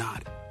do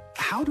not.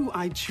 How do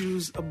I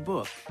choose a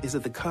book? Is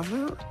it the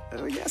cover?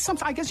 Yeah,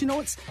 I guess,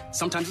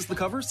 sometimes it's the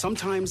cover,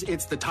 sometimes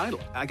it's the title.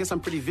 I guess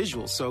I'm pretty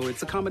visual, so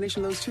it's a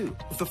combination of those two.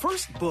 The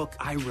first book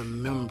I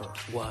remember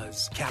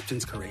was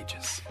Captain's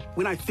Courageous.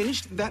 When I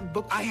finished that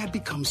book, I had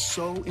become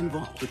so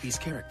involved with these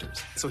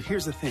characters. So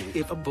here's the thing.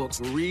 If a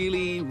book's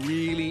really,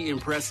 really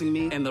impressing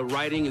me and the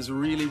writing is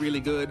really,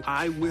 really good,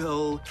 I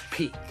will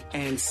peek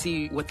and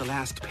see what the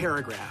last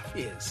paragraph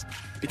is.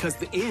 Because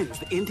the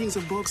endings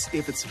of books,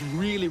 if it's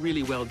really,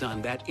 really well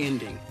done, that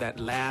ending,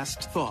 that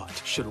last thought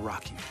should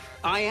rock you.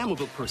 I am a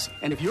book person,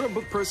 and if you're a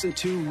book person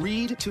too,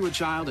 read to a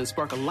child and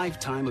spark a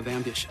lifetime of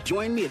ambition.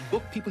 Join me at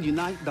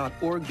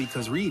bookpeopleunite.org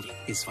because reading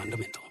is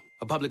fundamental.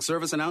 A public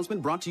service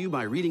announcement brought to you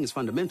by Reading is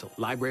Fundamental,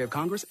 Library of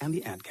Congress, and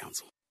the Ad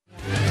Council.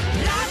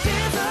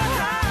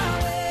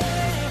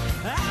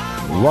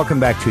 Welcome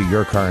back to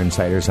Your Car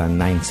Insiders on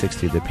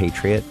 960 The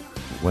Patriot.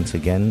 Once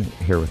again,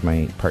 here with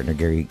my partner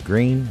Gary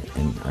Green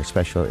and our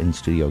special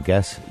in-studio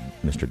guest,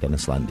 Mr.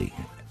 Dennis Lunde.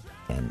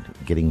 And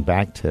getting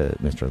back to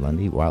Mr.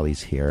 Lunde while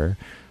he's here,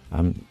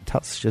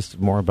 tell us just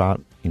more about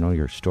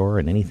your store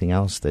and anything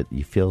else that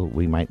you feel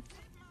we might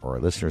or our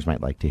listeners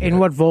might like to hear. And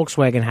what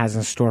Volkswagen has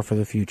in store for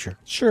the future.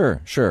 Sure.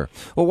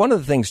 Well, one of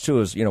the things,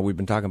 too, is, we've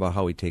been talking about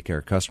how we take care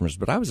of customers,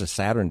 but I was a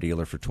Saturn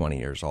dealer for 20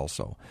 years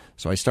also.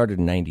 So I started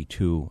in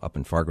 92 up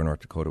in Fargo, North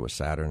Dakota with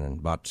Saturn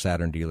and bought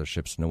Saturn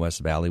dealerships in the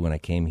West Valley when I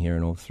came here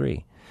in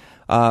 03.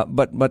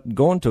 But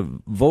going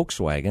to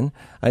Volkswagen,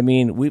 I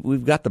mean,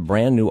 we've got the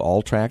brand new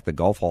Alltrack, the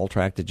Golf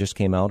Alltrack that just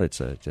came out.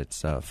 It's a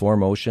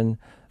 4Motion,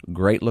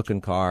 great looking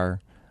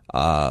car.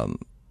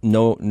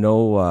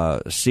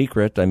 No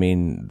secret. I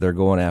mean, they're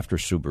going after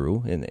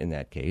Subaru in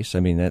that case. I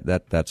mean,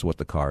 that's what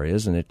the car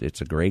is, and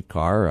it's a great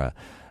car.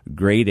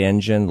 Great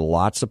engine,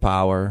 lots of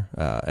power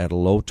at a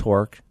low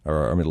torque,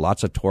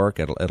 lots of torque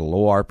at a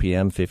low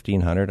RPM,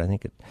 1500. I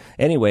think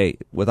anyway,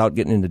 without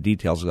getting into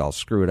details, I'll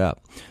screw it up.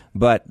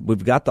 But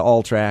we've got the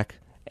Alltrack,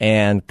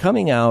 and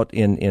coming out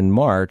in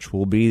March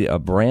will be a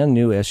brand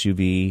new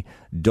SUV.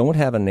 Don't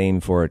have a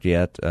name for it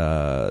yet.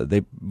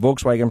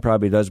 Volkswagen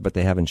probably does, but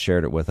they haven't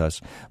shared it with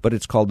us. But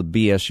it's called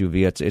the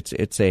BSUV.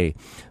 It's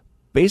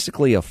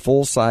basically a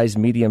full size,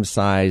 medium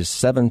size,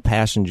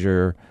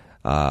 7-passenger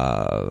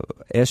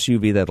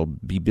SUV that'll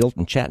be built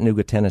in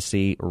Chattanooga,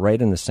 Tennessee,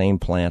 right in the same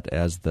plant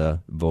as the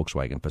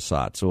Volkswagen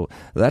Passat. So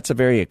that's a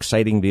very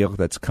exciting vehicle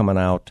that's coming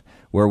out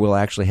where we'll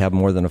actually have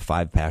more than a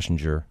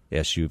 5-passenger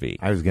SUV.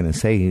 I was going to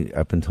say,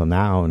 up until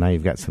now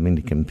you've got something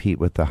to compete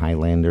with the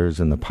Highlanders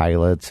and the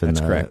Pilots and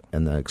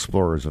the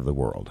Explorers of the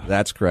world.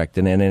 That's correct,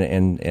 and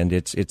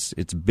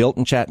it's built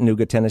in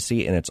Chattanooga,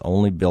 Tennessee, and it's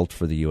only built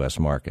for the U.S.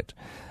 market.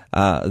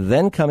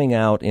 Then coming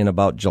out in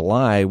about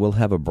July, we'll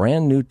have a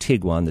brand new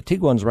Tiguan. The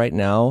Tiguans right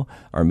now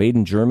are made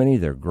in Germany.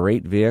 They're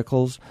great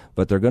vehicles,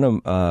 but they're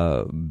going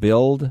to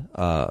build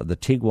the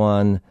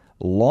Tiguan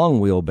long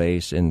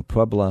wheelbase in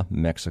Puebla,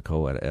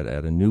 Mexico at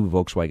a new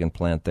Volkswagen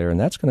plant there, and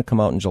that's going to come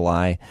out in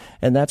July,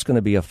 and that's going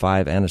to be a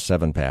 5 and a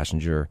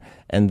 7-passenger.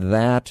 And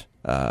that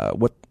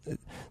what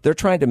they're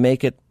trying to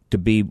make it to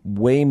be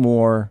way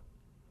more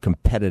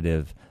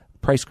competitive,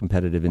 price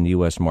competitive in the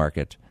U.S.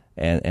 market.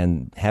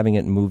 And having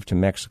it moved to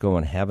Mexico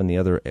and having the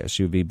other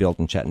SUV built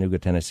in Chattanooga,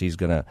 Tennessee is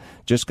going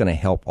to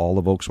help all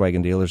the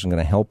Volkswagen dealers and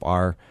going to help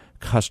our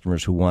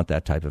customers who want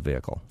that type of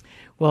vehicle.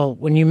 Well,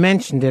 when you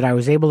mentioned it, I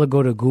was able to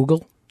go to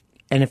Google,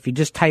 and if you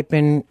just type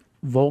in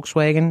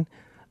Volkswagen,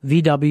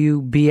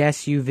 VW,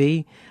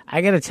 BSUV,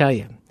 I got to tell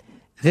you,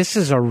 this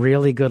is a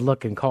really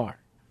good-looking car.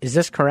 Is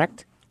this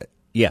correct?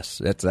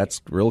 Yes,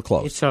 that's real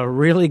close. It's a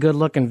really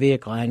good-looking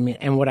vehicle. I mean,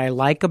 and what I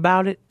like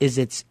about it is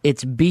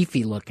it's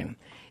beefy looking.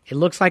 It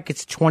looks like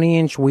it's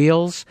 20-inch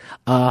wheels,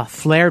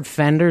 flared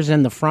fenders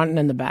in the front and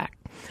in the back.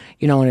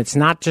 And it's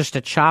not just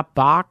a chopped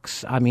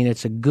box. I mean,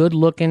 it's a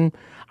good-looking.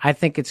 I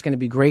think it's going to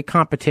be great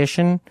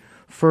competition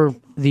for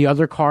the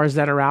other cars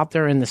that are out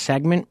there in the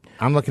segment.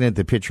 I'm looking at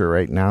the picture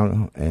right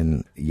now,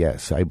 and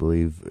yes, I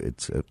believe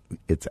it's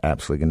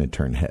absolutely going to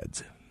turn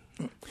heads.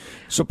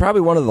 So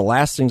probably one of the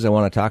last things I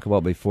want to talk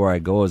about before I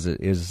go is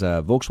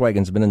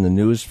Volkswagen's been in the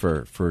news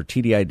for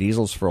TDI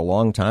diesels for a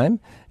long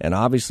time, and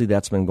obviously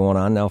that's been going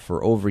on now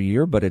for over a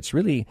year, but it's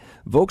really,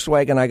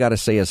 Volkswagen, I got to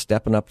say, is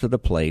stepping up to the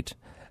plate,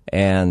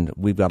 and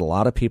we've got a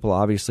lot of people,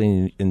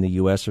 obviously, in the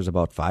U.S., there's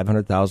about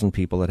 500,000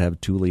 people that have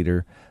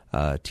 2-liter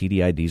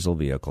TDI diesel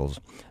vehicles.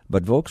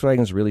 But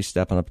Volkswagen's really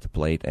stepping up to the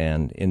plate,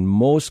 and in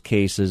most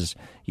cases,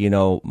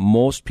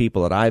 most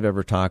people that I've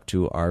ever talked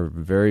to are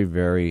very,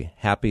 very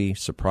happy,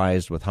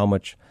 surprised with how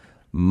much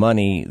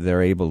money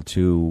they're able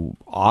to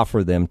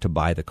offer them to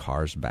buy the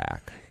cars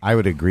back. I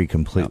would agree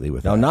completely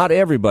with that. Now, not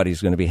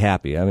everybody's going to be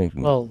happy. I mean,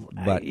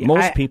 but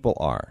most people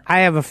are. I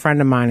have a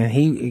friend of mine,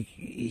 and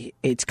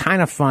it's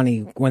kind of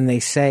funny when they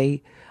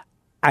say,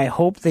 I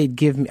hope they'd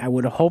give me, I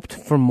would have hoped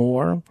for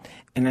more.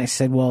 And I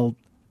said, well,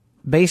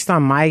 based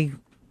on my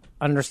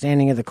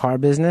understanding of the car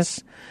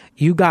business,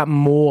 you got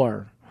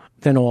more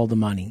than all the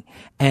money.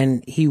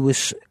 And he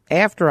was,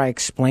 after I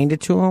explained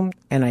it to him,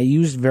 and I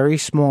used very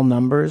small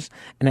numbers,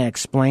 and I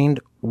explained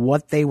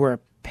what they were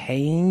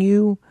paying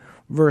you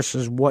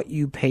versus what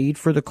you paid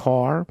for the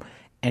car,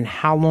 and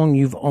how long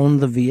you've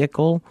owned the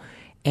vehicle,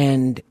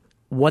 and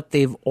what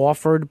they've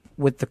offered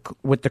with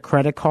the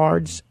credit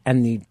cards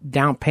and the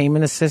down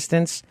payment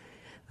assistance.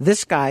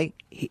 This guy,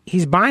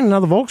 he's buying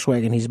another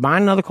Volkswagen. He's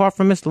buying another car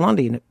from Mr.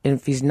 Lunde. And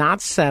if he's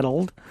not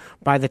settled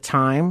by the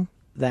time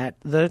that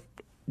the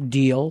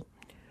deal,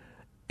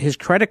 his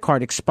credit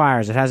card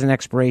expires. It has an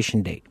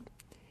expiration date.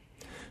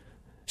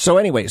 So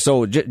anyway,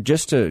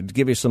 just to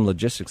give you some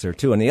logistics there,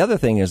 too. And the other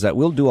thing is that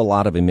we'll do a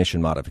lot of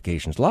emission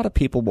modifications. A lot of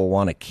people will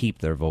want to keep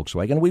their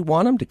Volkswagen. We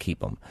want them to keep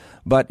them.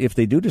 But if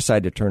they do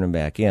decide to turn them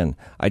back in,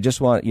 I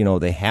just want,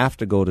 they have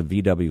to go to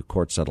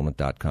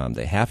VWCourtSettlement.com.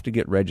 They have to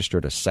get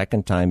registered a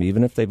second time,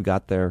 even if they've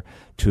got their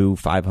two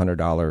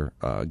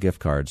 $500 gift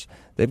cards.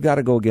 They've got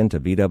to go again to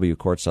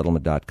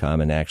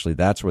VWCourtSettlement.com, and actually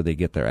that's where they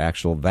get their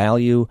actual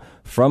value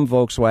from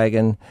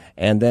Volkswagen.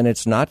 And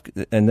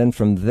then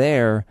from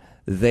there,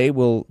 they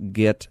will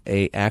get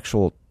a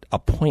actual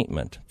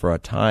appointment for a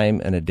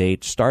time and a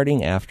date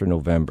starting after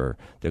November.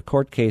 The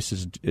court case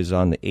is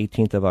on the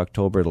 18th of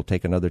October. It'll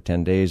take another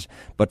 10 days.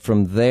 But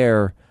from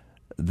there,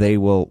 they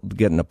will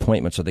get an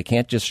appointment. So they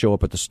can't just show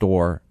up at the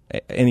store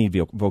any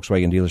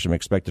Volkswagen dealership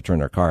expect to turn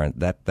their car in.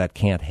 That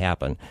can't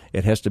happen.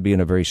 It has to be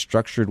in a very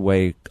structured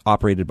way,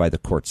 operated by the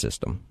court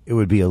system. It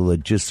would be a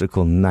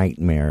logistical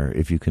nightmare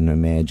if you can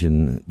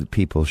imagine the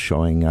people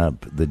showing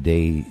up the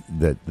day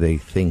that they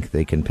think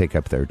they can pick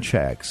up their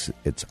checks.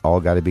 It's all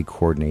got to be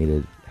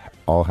coordinated.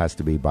 All has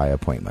to be by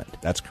appointment.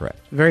 That's correct.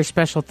 Very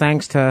special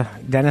thanks to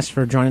Dennis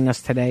for joining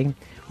us today.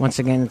 Once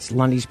again, it's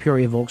Lunde's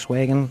Peoria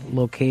Volkswagen,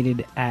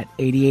 located at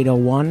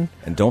 8801.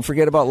 And don't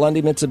forget about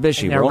Lunde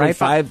Mitsubishi. We're only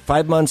right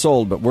five months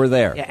old, but we're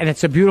there. Yeah, and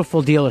it's a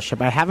beautiful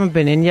dealership. I haven't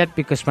been in yet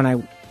because when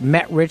I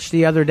met Rich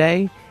the other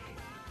day,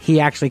 he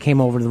actually came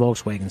over to the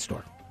Volkswagen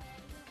store.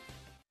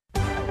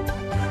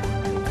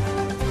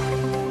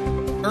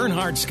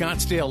 Earnhardt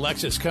Scottsdale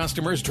Lexus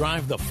customers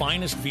drive the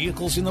finest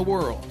vehicles in the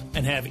world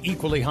and have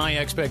equally high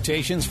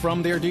expectations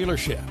from their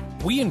dealership.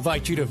 We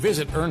invite you to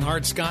visit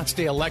Earnhardt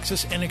Scottsdale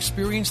Lexus and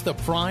experience the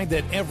pride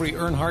that every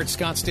Earnhardt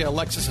Scottsdale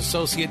Lexus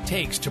associate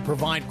takes to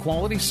provide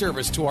quality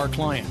service to our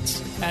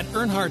clients. At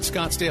Earnhardt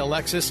Scottsdale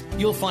Lexus,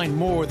 you'll find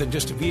more than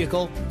just a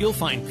vehicle. You'll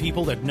find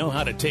people that know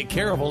how to take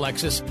care of a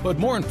Lexus, but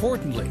more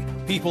importantly,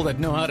 people that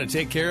know how to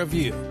take care of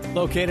you.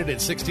 Located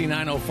at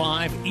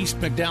 6905 East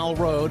McDowell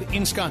Road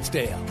in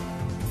Scottsdale.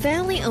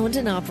 Family owned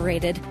and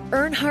operated,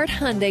 Earnhardt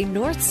Hyundai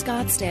North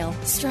Scottsdale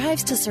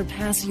strives to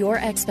surpass your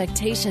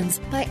expectations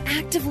by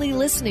actively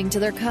listening to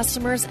their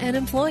customers and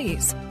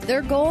employees.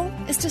 Their goal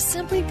is to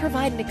simply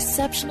provide an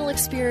exceptional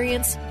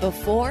experience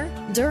before,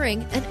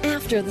 during, and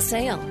after the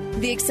sale.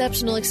 The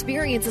exceptional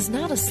experience is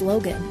not a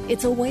slogan,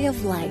 it's a way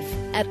of life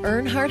at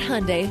Earnhardt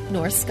Hyundai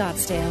North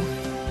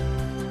Scottsdale.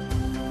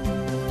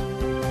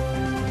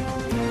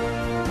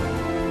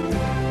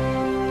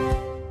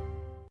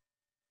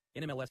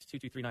 NMLS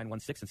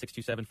 2239116 and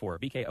 6274.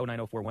 BK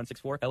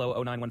 0904164.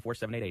 LO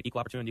 0914788. Equal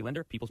Opportunity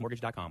Lender.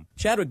 PeoplesMortgage.com.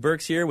 Chadwick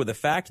Burks here with a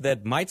fact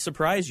that might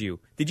surprise you.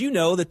 Did you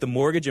know that the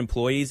mortgage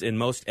employees in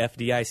most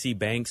FDIC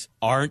banks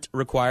aren't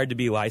required to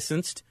be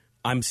licensed?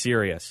 I'm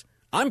serious.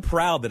 I'm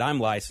proud that I'm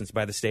licensed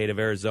by the state of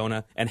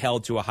Arizona and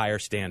held to a higher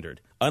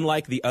standard.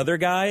 Unlike the other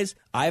guys,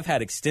 I've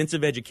had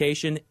extensive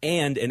education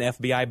and an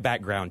FBI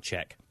background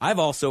check. I've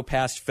also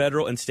passed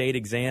federal and state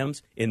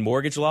exams in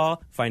mortgage law,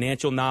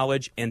 financial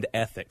knowledge, and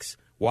ethics.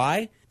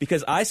 Why?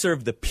 Because I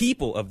serve the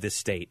people of this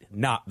state,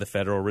 not the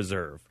Federal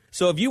Reserve.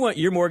 So if you want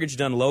your mortgage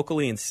done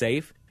locally and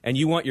safe, and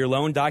you want your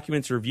loan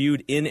documents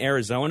reviewed in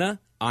Arizona,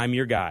 I'm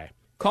your guy.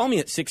 Call me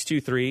at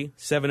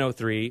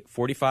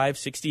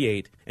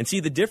 623-703-4568 and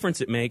see the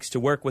difference it makes to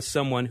work with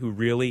someone who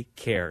really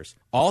cares.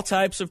 All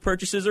types of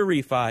purchases or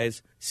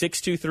refis,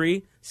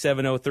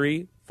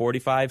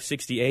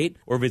 623-703-4568,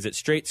 or visit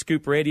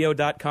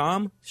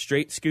straightscoopradio.com,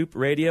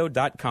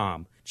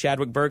 straightscoopradio.com.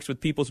 Chadwick Burks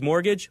with People's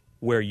Mortgage,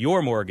 where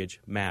your mortgage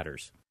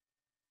matters.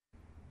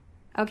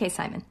 Okay,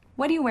 Simon,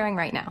 what are you wearing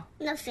right now?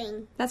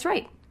 Nothing. That's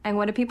right. And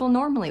what do people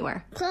normally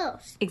wear?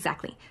 Clothes.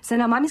 Exactly. So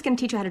now Mommy's going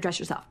to teach you how to dress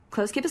yourself.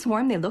 Clothes keep us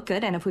warm, they look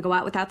good, and if we go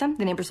out without them,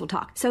 the neighbors will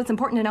talk. So it's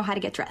important to know how to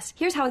get dressed.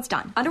 Here's how it's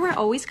done. Underwear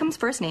always comes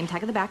first, name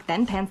tag at the back,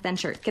 then pants, then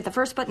shirt. Get the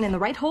first button in the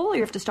right hole, or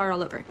you have to start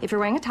all over. If you're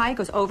wearing a tie, it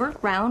goes over,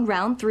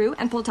 round, through,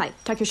 and pull tight.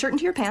 Tuck your shirt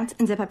into your pants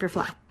and zip up your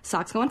fly.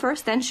 Socks going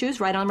first, then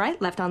shoes right on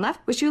right, left on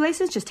left. With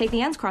shoelaces, just take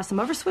the ends, cross them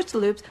over, switch the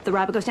loops. The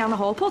rabbit goes down the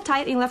hole, pull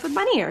tight, and you're left with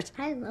bunny ears.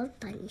 I love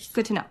bunnies.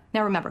 Good to know.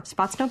 Now remember,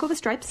 spots don't go with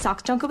stripes,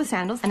 socks don't go with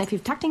sandals, and if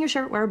you've tucked in your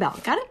shirt, wear a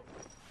belt. Got it?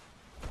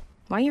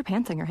 Why are your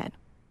pants on your head?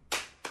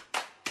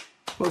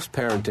 Most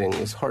parenting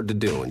is hard to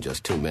do in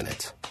just 2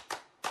 minutes.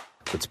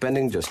 But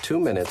spending just 2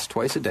 minutes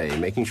twice a day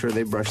making sure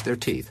they brush their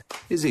teeth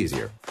is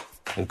easier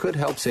and could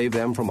help save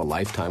them from a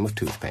lifetime of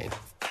tooth pain.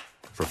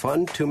 For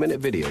fun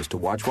 2-minute videos to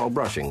watch while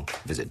brushing,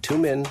 visit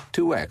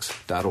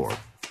 2min2x.org.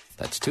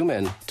 That's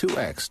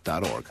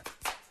 2min2x.org.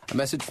 A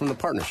message from the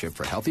Partnership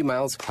for Healthy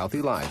Mouths,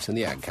 Healthy Lives, and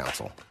the Ad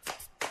Council.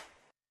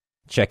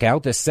 Check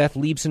out the Seth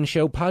Leibson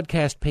Show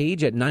podcast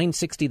page at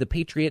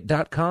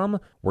 960thepatriot.com,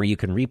 where you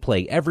can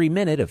replay every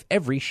minute of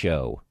every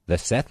show. The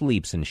Seth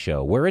Leibson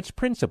Show, where it's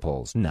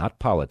principles, not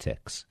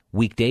politics.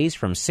 Weekdays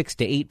from 6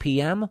 to 8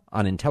 p.m.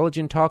 on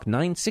Intelligent Talk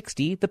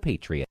 960 The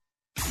Patriot.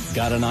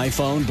 Got an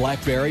iPhone,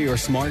 BlackBerry, or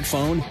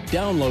smartphone?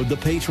 Download the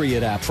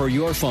Patriot app for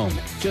your phone.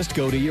 Just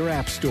go to your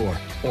app store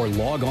or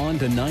log on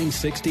to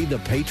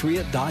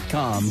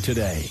 960thepatriot.com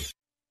today.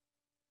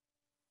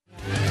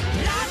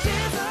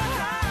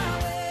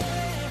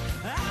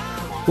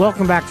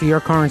 Welcome back to Your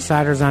Car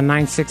Insiders on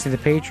 960 The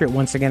Patriot.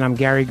 Once again, I'm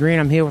Gary Green.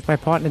 I'm here with my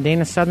partner,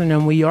 Dana Southern,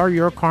 and we are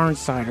Your Car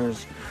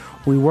Insiders.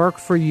 We work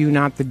for you,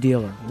 not the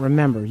dealer.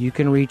 Remember, you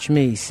can reach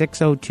me,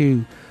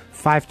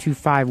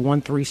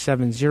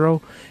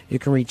 602-525-1370. You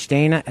can reach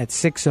Dana at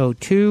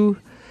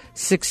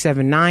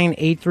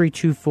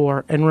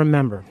 602-679-8324. And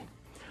remember,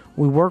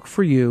 we work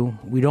for you.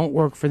 We don't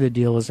work for the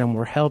dealers, and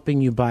we're helping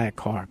you buy a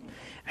car.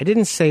 I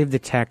didn't save the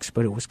text,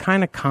 but it was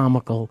kind of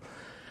comical.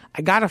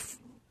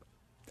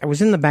 I was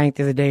in the bank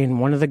the other day, and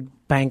one of the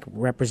bank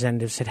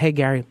representatives said, "Hey,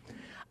 Gary,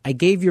 I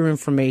gave your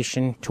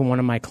information to one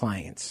of my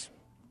clients."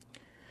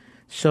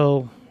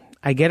 So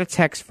I get a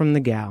text from the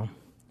gal,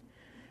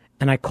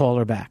 and I call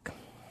her back.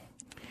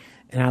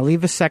 And I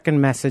leave a second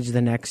message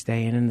the next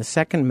day. And in the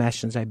second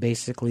message, I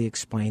basically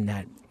explain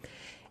that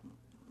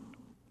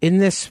in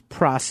this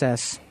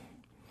process,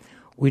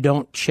 we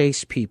don't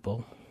chase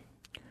people.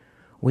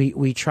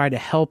 We try to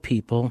help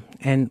people.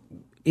 And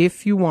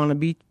if you want to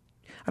be,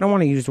 I don't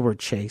want to use the word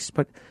chase,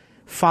 but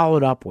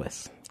followed up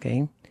with,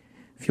 okay?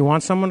 If you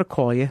want someone to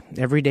call you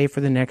every day for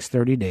the next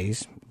 30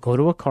 days, go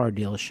to a car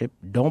dealership.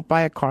 Don't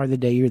buy a car the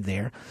day you're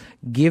there.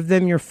 Give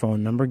them your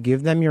phone number.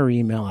 Give them your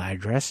email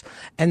address,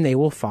 and they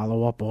will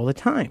follow up all the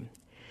time.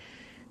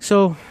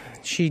 So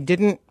she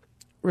didn't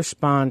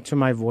respond to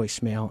my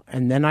voicemail,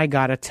 and then I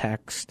got a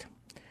text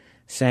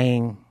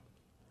saying,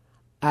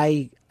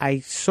 I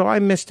saw I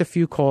missed a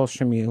few calls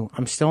from you.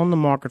 I'm still in the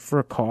market for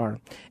a car,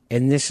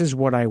 and this is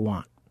what I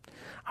want.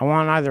 I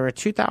want either a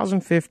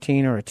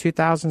 2015 or a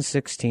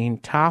 2016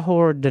 Tahoe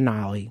or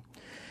Denali,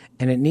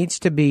 and it needs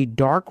to be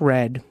dark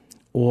red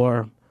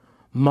or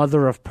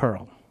mother of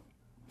pearl.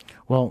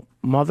 Well,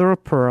 mother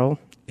of pearl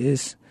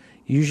is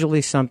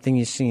usually something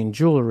you see in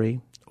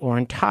jewelry or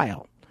in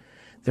tile.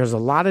 There's a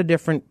lot of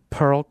different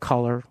pearl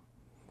color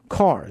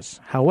cars.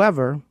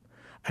 However,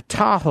 a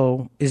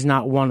Tahoe is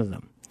not one of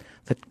them.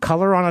 The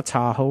color on a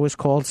Tahoe is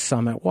called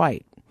Summit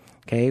White,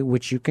 okay,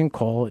 which you can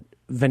call it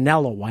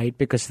vanilla white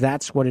because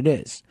that's what it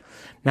is.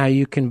 Now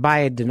you can buy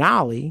a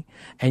Denali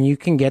and you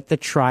can get the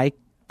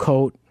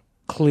tri-coat,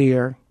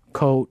 clear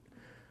coat,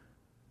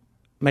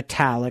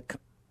 metallic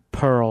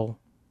pearl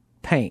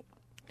paint.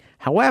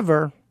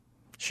 However,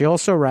 she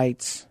also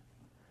writes,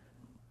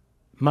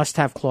 must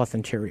have cloth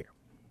interior.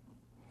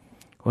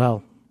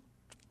 Well,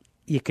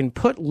 you can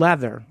put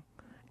leather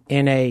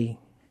in a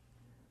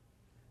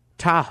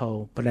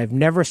Tahoe, but I've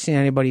never seen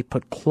anybody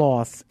put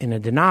cloth in a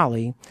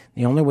Denali.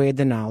 The only way a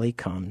Denali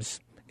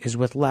comes is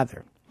with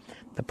leather.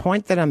 The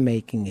point that I'm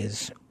making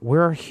is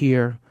we're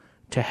here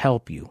to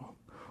help you.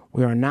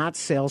 We are not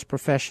sales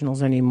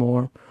professionals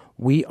anymore.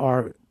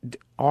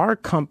 Our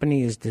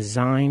company is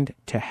designed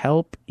to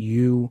help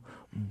you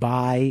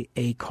buy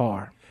a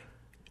car.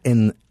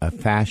 In a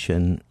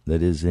fashion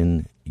that is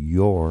in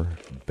your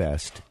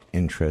best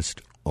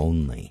interest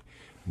only.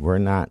 We're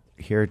not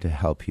here to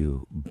help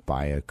you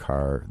buy a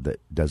car that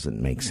doesn't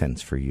make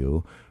sense for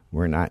you.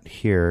 We're not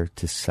here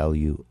to sell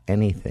you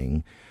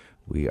anything.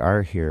 We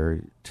are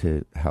here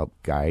to help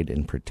guide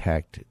and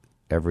protect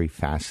every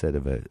facet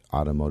of an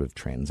automotive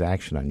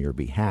transaction on your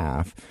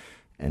behalf,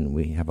 and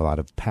we have a lot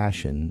of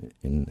passion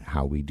in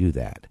how we do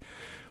that.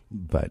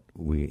 But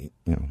we,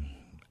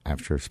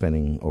 after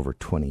spending over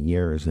 20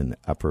 years in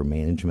upper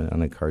management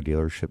on a car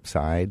dealership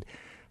side,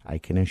 I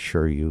can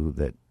assure you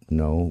that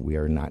no, we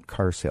are not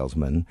car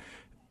salesmen,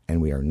 and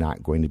we are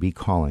not going to be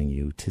calling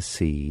you to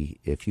see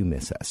if you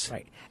miss us.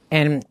 Right.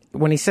 And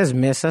when he says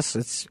miss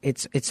us,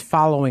 it's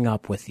following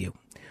up with you.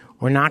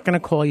 We're not going to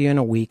call you in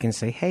a week and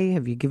say, hey,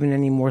 have you given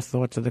any more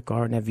thought to the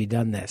car, and have you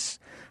done this?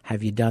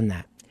 Have you done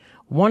that?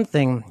 One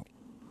thing,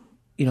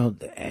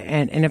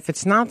 and if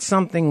it's not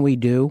something we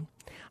do,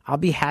 I'll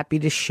be happy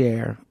to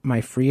share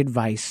my free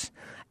advice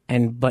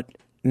but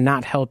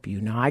not help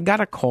you. Now, I got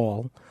a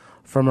call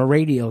from a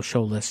radio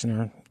show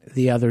listener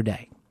the other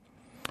day,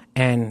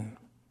 and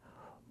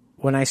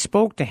when I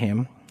spoke to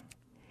him,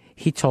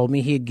 he told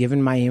me he had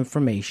given my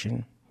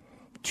information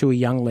to a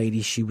young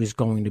lady she was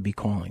going to be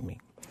calling me.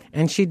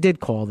 And she did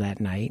call that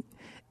night,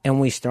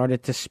 and we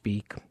started to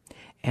speak.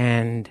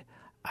 And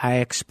I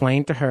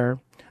explained to her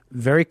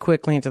very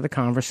quickly into the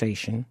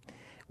conversation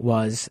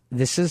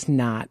this is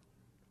not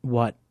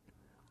what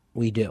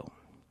we do.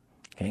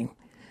 Okay?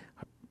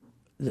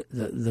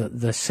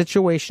 The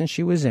situation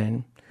she was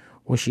in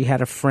was she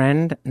had a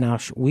friend. Now,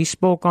 we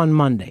spoke on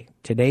Monday.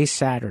 Today's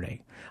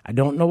Saturday. I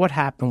don't know what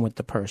happened with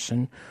the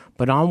person,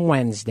 but on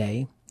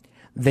Wednesday,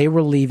 they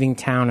were leaving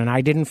town, and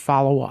I didn't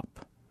follow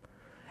up.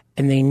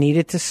 And they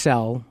needed to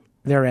sell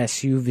their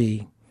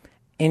SUV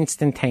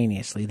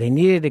instantaneously. They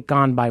needed it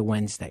gone by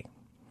Wednesday.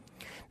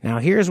 Now,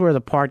 here's where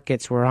the part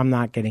gets where I'm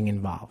not getting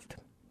involved.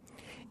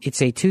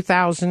 It's a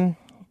 2000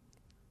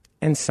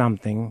 and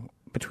something,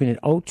 between an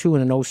 02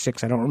 and an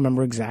 06, I don't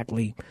remember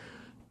exactly,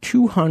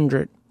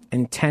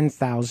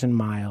 210,000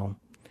 mile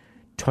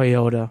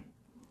Toyota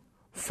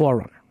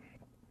 4Runner.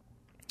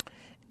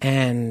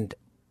 And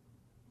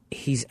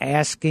he's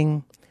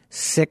asking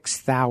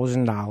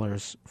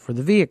 $6,000 for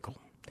the vehicle.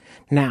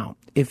 Now,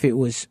 if it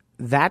was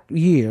that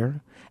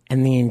year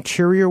and the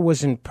interior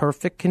was in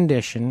perfect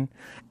condition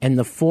and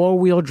the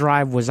four-wheel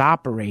drive was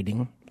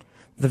operating,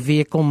 the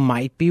vehicle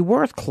might be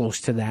worth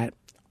close to that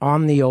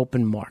on the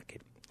open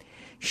market.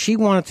 She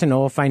wanted to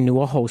know if I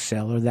knew a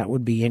wholesaler that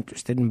would be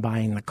interested in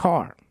buying the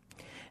car.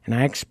 And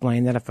I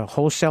explained that if a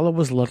wholesaler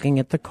was looking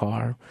at the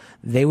car,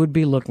 they would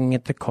be looking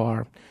at the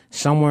car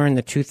somewhere in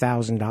the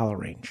 $2,000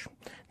 range,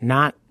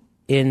 not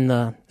in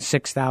the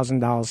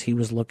 $6,000 he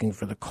was looking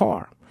for the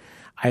car.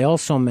 I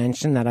also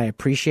mentioned that I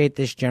appreciate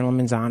this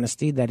gentleman's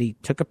honesty, that he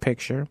took a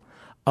picture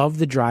of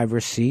the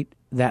driver's seat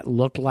that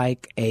looked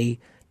like a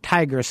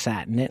tiger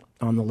sat in it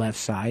on the left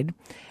side.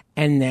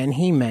 And then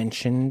he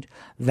mentioned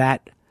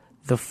that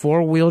the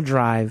four-wheel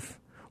drive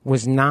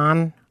was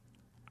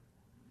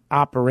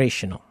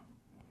non-operational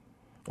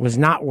was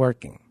not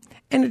working.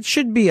 And it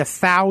should be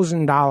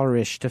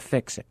 $1,000-ish to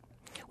fix it.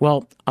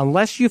 Well,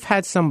 unless you've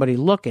had somebody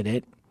look at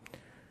it,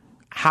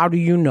 how do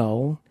you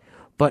know?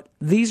 But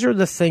these are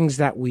the things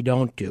that we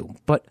don't do.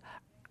 But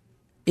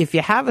if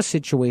you have a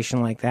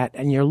situation like that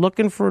and you're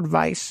looking for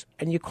advice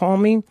and you call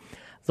me,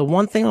 the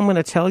one thing I'm going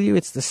to tell you,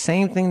 it's the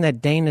same thing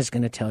that Dana's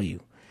going to tell you.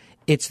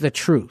 It's the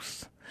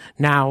truth.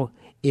 Now,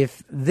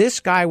 if this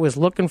guy was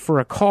looking for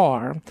a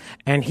car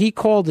and he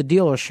called the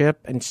dealership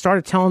and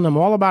started telling them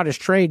all about his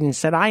trade and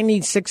said, I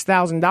need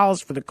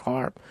 $6,000 for the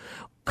car,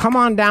 come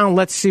on down,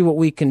 let's see what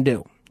we can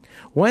do.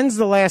 When's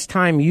the last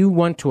time you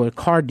went to a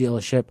car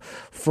dealership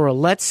for a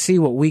let's see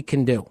what we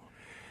can do?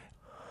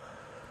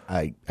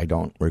 I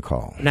don't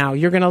recall. Now,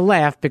 you're going to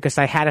laugh because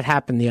I had it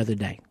happen the other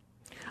day.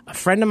 A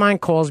friend of mine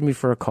calls me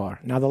for a car.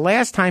 Now, the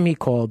last time he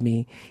called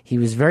me, he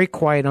was very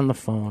quiet on the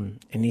phone,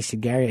 and he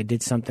said, Gary, I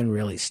did something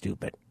really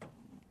stupid. I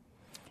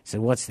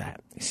said, what's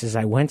that? He says,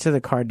 I went to the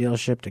car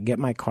dealership to get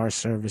my car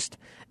serviced,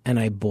 and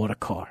I bought a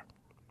car.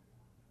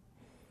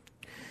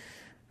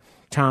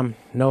 Tom,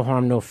 no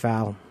harm, no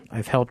foul.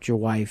 I've helped your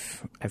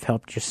wife. I've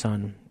helped your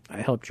son.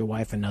 I helped your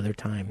wife another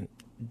time.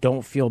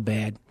 Don't feel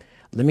bad.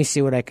 Let me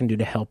see what I can do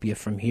to help you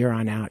from here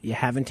on out. You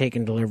haven't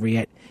taken delivery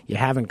yet. You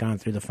haven't gone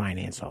through the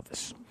finance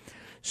office.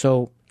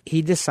 So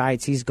he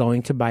decides he's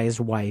going to buy his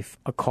wife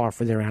a car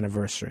for their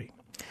anniversary.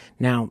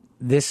 Now,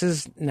 this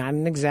is not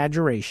an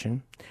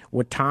exaggeration.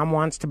 What Tom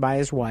wants to buy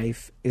his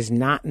wife is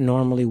not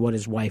normally what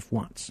his wife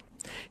wants.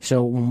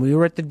 So when we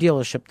were at the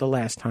dealership the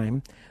last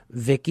time,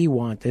 Vicky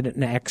wanted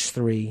an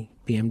X3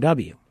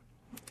 BMW.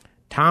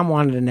 Tom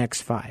wanted an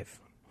X5.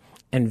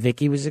 And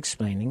Vicky was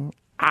explaining,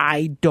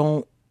 I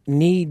don't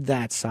need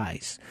that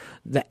size.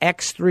 The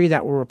X3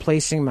 that we're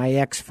replacing my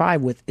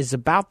X5 with is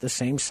about the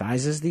same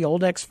size as the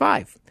old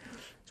X5.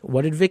 So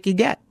what did Vicky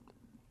get?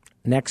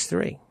 An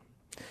X3.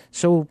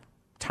 So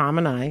Tom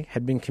and I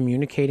had been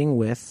communicating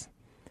with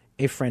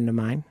a friend of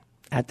mine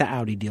at the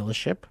Audi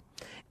dealership,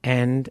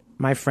 and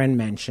my friend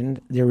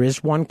mentioned there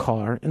is one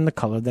car in the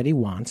color that he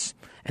wants,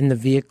 and the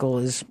vehicle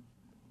is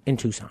in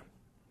Tucson.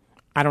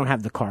 I don't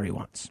have the car he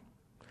wants.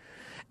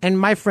 And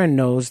my friend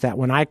knows that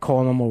when I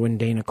call him or when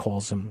Dana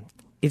calls him,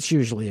 it's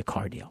usually a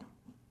car deal.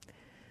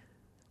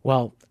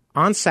 Well,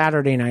 on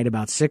Saturday night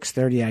about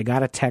 6:30, I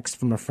got a text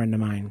from a friend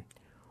of mine.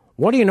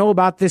 What do you know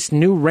about this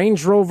new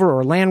Range Rover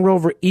or Land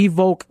Rover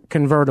Evoque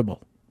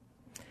convertible?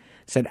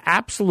 Said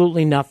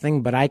absolutely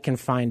nothing, but I can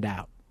find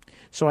out.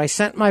 So I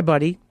sent my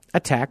buddy a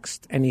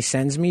text, and he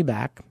sends me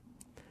back.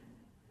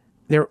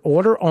 They're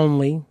order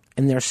only,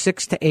 and they're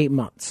 6 to 8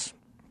 months.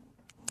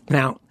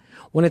 Now,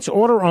 when it's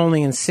order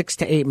only in 6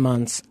 to 8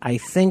 months, I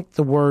think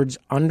the words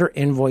under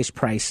invoice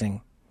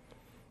pricing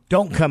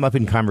don't come up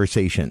in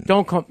conversation.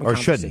 Don't come up in or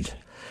conversation. Shouldn't.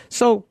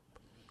 So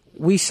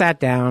we sat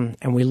down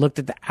and we looked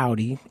at the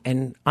Audi,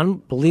 and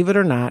believe it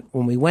or not,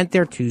 when we went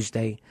there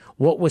Tuesday,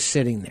 what was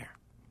sitting there?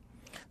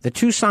 The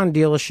Tucson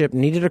dealership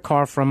needed a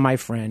car from my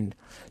friend.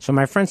 So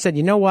my friend said,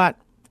 you know what?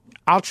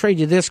 I'll trade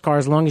you this car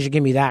as long as you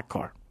give me that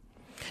car.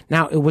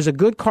 Now, it was a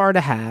good car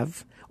to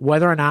have,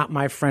 whether or not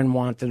my friend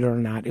wanted it or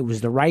not. It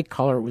was the right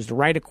color. It was the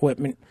right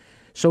equipment.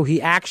 So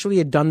he actually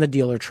had done the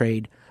dealer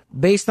trade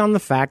based on the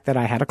fact that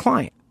I had a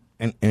client.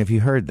 And if you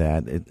heard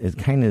that, it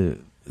kind of,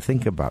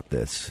 think about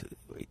this.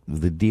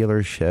 The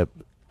dealership,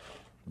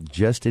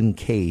 just in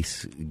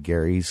case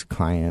Gary's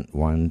client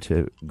wanted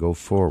to go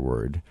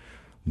forward,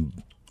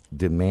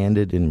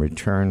 demanded in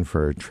return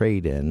for a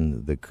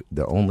trade-in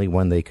the only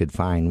one they could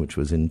find, which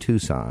was in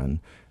Tucson,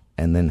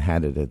 and then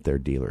had it at their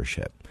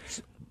dealership.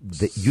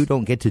 You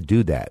don't get to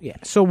do that. Yeah.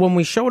 So when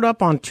we showed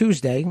up on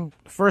Tuesday,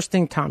 the first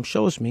thing Tom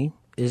shows me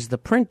is the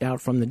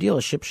printout from the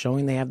dealership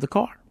showing they have the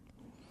car.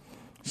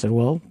 I said,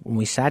 well, when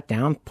we sat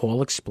down,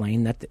 Paul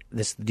explained that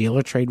this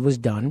dealer trade was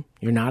done.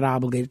 You're not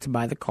obligated to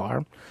buy the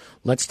car.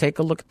 Let's take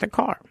a look at the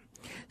car.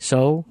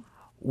 So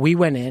we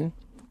went in.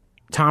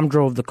 Tom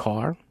drove the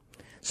car.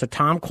 So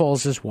Tom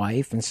calls his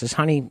wife and says,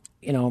 honey,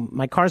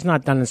 my car's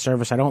not done in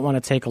service. I don't want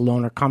to take a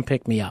loaner. Come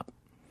pick me up.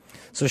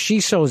 So she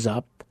shows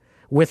up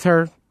with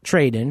her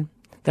trade-in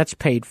that's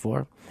paid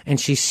for, and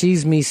she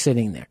sees me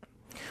sitting there.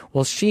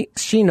 Well, she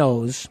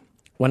knows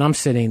when I'm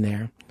sitting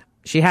there.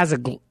 She has a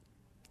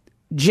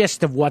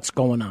gist of what's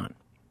going on.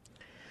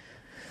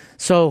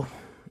 So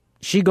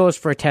she goes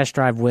for a test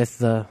drive with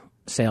the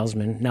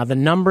salesman. Now, the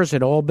numbers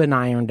had all been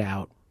ironed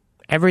out.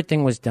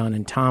 Everything was done,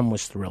 and Tom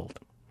was thrilled.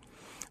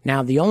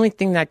 Now, the only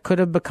thing that could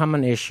have become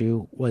an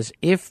issue was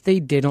if they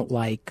didn't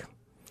like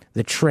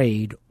the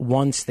trade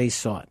once they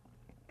saw it.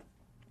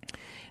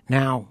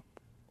 Now,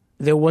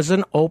 there was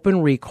an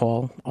open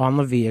recall on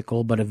the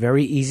vehicle, but a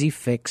very easy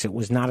fix. It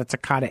was not a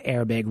Takata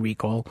airbag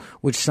recall,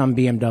 which some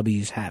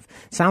BMWs have.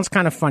 Sounds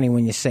kind of funny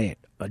when you say it.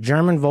 A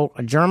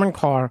German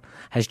car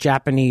has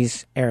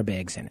Japanese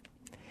airbags in it.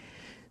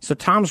 So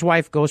Tom's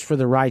wife goes for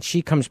the ride.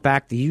 She comes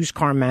back. The used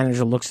car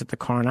manager looks at the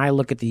car, and I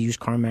look at the used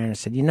car manager and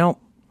said,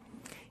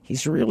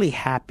 he's really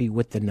happy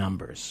with the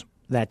numbers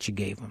that you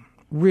gave him.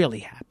 Really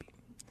happy.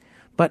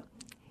 But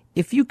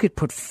if you could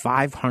put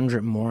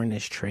 500 more in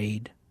his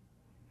trade,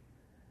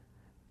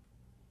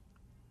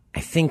 I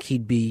think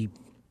he'd be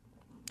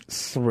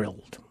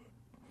thrilled.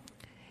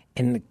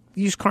 And the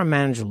used car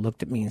manager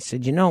looked at me and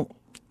said,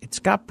 it's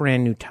got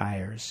brand new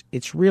tires.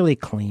 It's really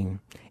clean.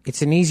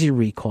 It's an easy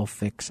recall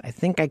fix. I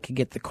think I could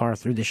get the car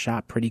through the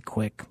shop pretty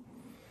quick.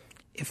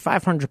 If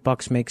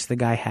 $500 makes the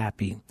guy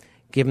happy,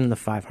 give him the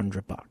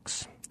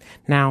 $500.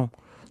 Now,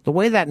 the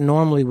way that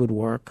normally would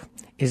work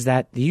is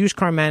that the used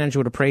car manager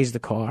would appraise the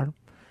car,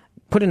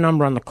 put a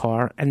number on the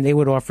car, and they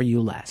would offer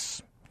you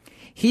less.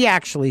 He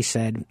actually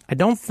said, I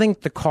don't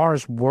think the car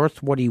is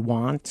worth what he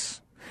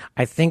wants.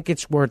 I think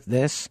it's worth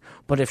this.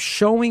 But if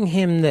showing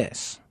him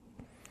this,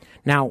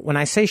 now, when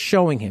I say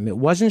showing him, it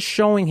wasn't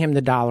showing him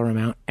the dollar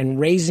amount and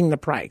raising the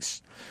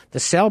price. The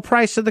sale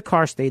price of the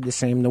car stayed the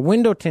same. The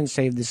window tint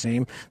stayed the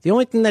same. The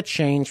only thing that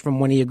changed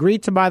from when he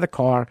agreed to buy the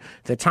car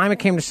to the time it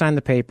came to sign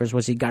the papers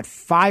was he got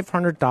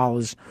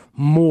 $500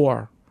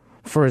 more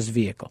for his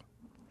vehicle.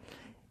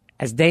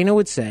 As Dana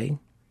would say,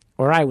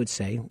 or I would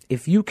say,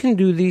 if you can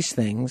do these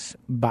things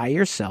by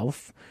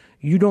yourself,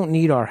 you don't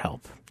need our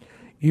help.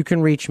 You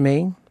can reach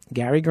me,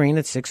 Gary Green,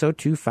 at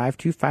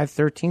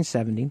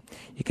 602-525-1370.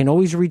 You can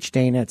always reach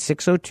Dana at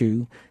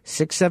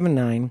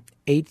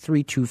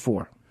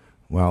 602-679-8324.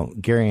 Well,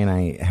 Gary and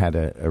I had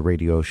a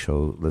radio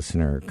show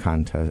listener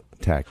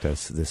contact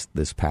us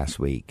this past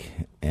week,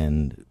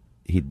 and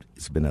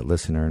he's been a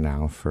listener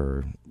now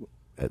for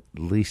at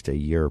least a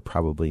year,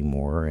 probably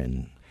more,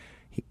 and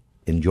he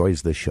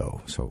enjoys the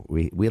show. So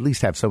we at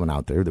least have someone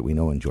out there that we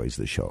know enjoys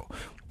the show.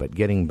 But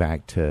getting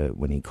back to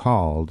when he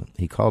called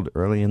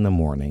early in the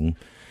morning,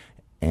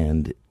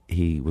 and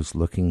he was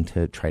looking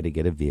to try to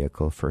get a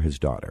vehicle for his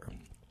daughter.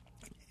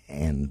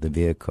 And the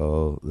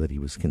vehicle that he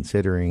was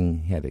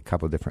considering, he had a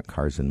couple of different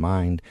cars in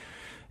mind,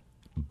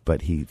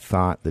 but he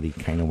thought that he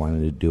kind of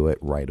wanted to do it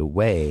right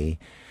away,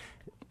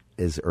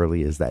 as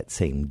early as that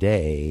same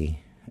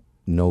day,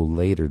 no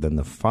later than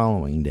the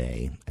following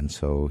day. And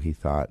so he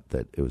thought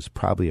that it was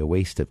probably a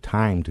waste of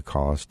time to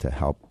call us to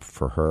help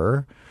for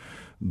her,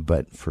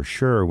 but for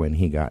sure when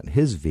he got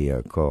his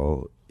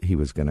vehicle, he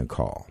was going to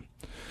call.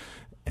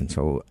 And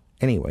so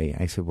anyway,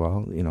 I said,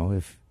 well,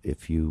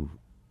 if you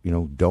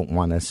don't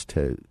want us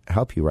to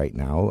help you right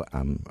now,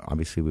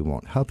 obviously we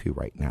won't help you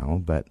right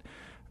now, but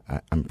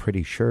I'm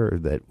pretty sure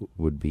that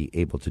would be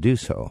able to do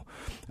so.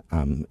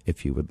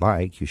 If you would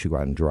like, you should go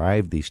out and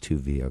drive these two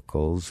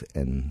vehicles,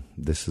 and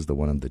this is the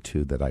one of the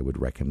two that I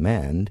would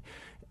recommend,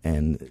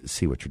 and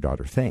see what your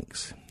daughter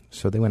thinks.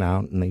 So they went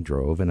out and they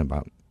drove, and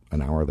about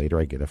an hour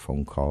later I get a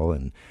phone call,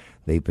 and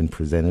they've been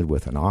presented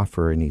with an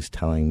offer, and he's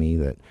telling me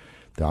that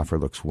the offer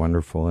looks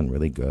wonderful and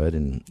really good,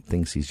 and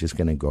thinks he's just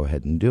going to go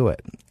ahead and do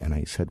it. And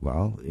I said,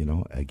 well,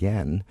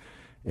 again,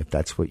 if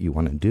that's what you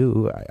want to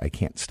do, I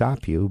can't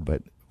stop you,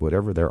 but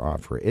whatever their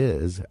offer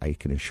is, I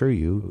can assure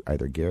you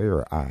either Gary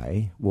or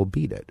I will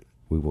beat it.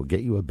 We will get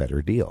you a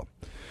better deal.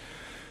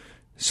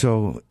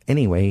 So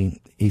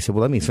anyway, he said,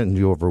 well, let me send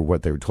you over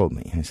what they told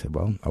me. I said,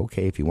 well,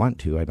 okay, if you want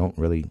to. I don't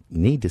really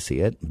need to see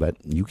it, but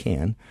you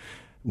can.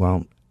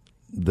 Well,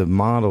 the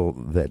model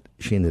that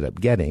she ended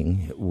up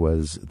getting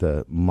was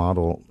the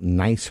model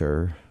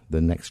nicer,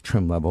 the next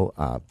trim level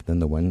up than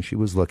the one she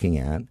was looking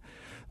at.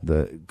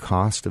 The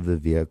cost of the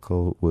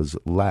vehicle was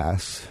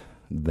less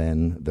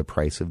than the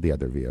price of the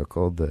other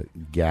vehicle. The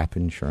gap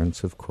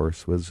insurance, of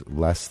course, was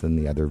less than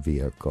the other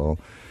vehicle.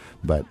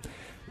 But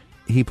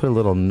he put a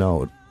little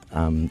note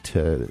on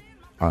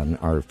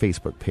our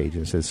Facebook page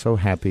and says, so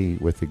happy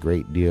with the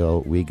great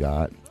deal we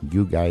got.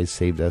 You guys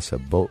saved us a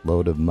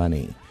boatload of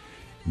money.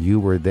 You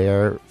were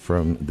there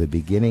from the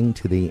beginning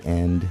to the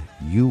end.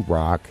 You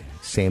rock.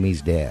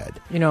 Sammy's dad.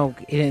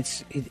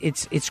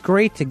 It's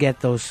great to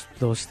get those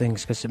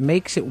things because it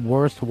makes it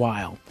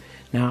worthwhile.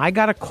 Now, I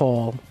got a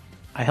call.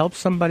 I helped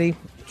somebody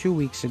 2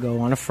 weeks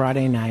ago on a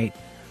Friday night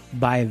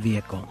buy a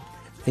vehicle.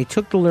 They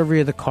took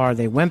delivery of the car.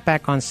 They went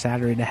back on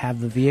Saturday to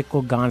have the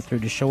vehicle gone through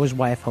to show his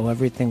wife how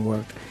everything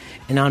worked.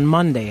 And on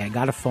Monday, I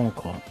got a phone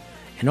call.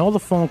 And all the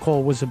phone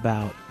call was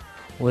about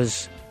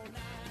was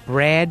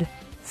Brad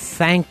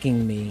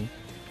thanking me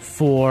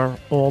for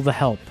all the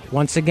help.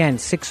 Once again,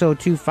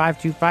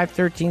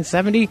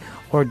 602-525-1370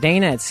 or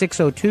Dana at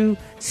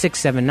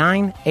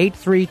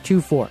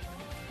 602-679-8324.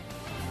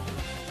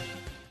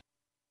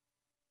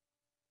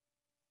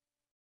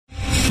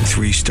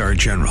 Three-star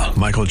General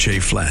Michael J.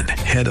 Flynn,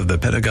 head of the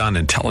Pentagon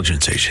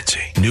Intelligence Agency,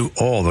 knew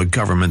all the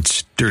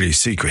government's dirty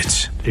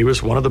secrets. He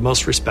was one of the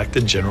most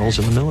respected generals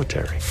in the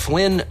military.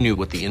 Flynn knew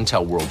what the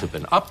intel world had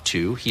been up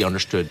to. He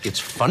understood its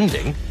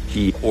funding.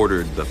 He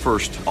ordered the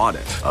first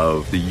audit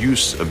of the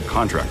use of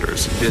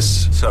contractors.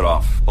 This set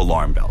off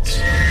alarm bells.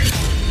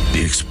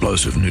 The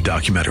explosive new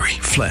documentary,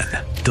 Flynn,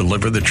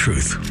 Deliver the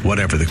Truth,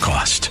 Whatever the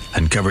Cost,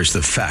 uncovers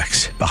the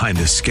facts behind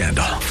the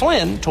scandal.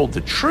 Flynn told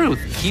the truth.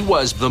 He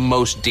was the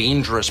most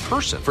dangerous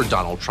person for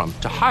Donald Trump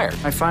to hire.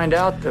 I find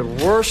out the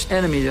worst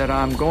enemy that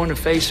I'm going to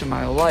face in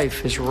my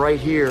life is right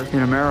here in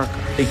America.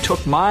 They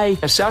took my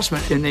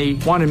assessment and they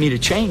wanted me to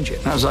change it.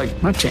 And I was like,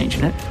 I'm not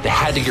changing it. They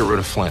had to get rid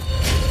of Flynn.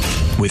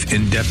 With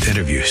in-depth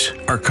interviews,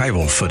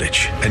 archival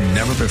footage, and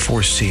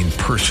never-before-seen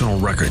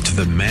personal records of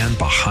the man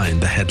behind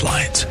the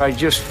headlines. I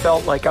just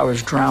felt like I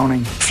was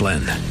drowning.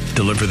 Flynn,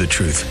 deliver the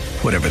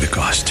truth, whatever the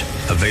cost.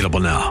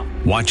 Available now.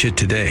 Watch it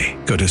today.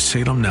 Go to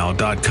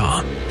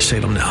salemnow.com.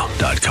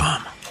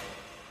 salemnow.com.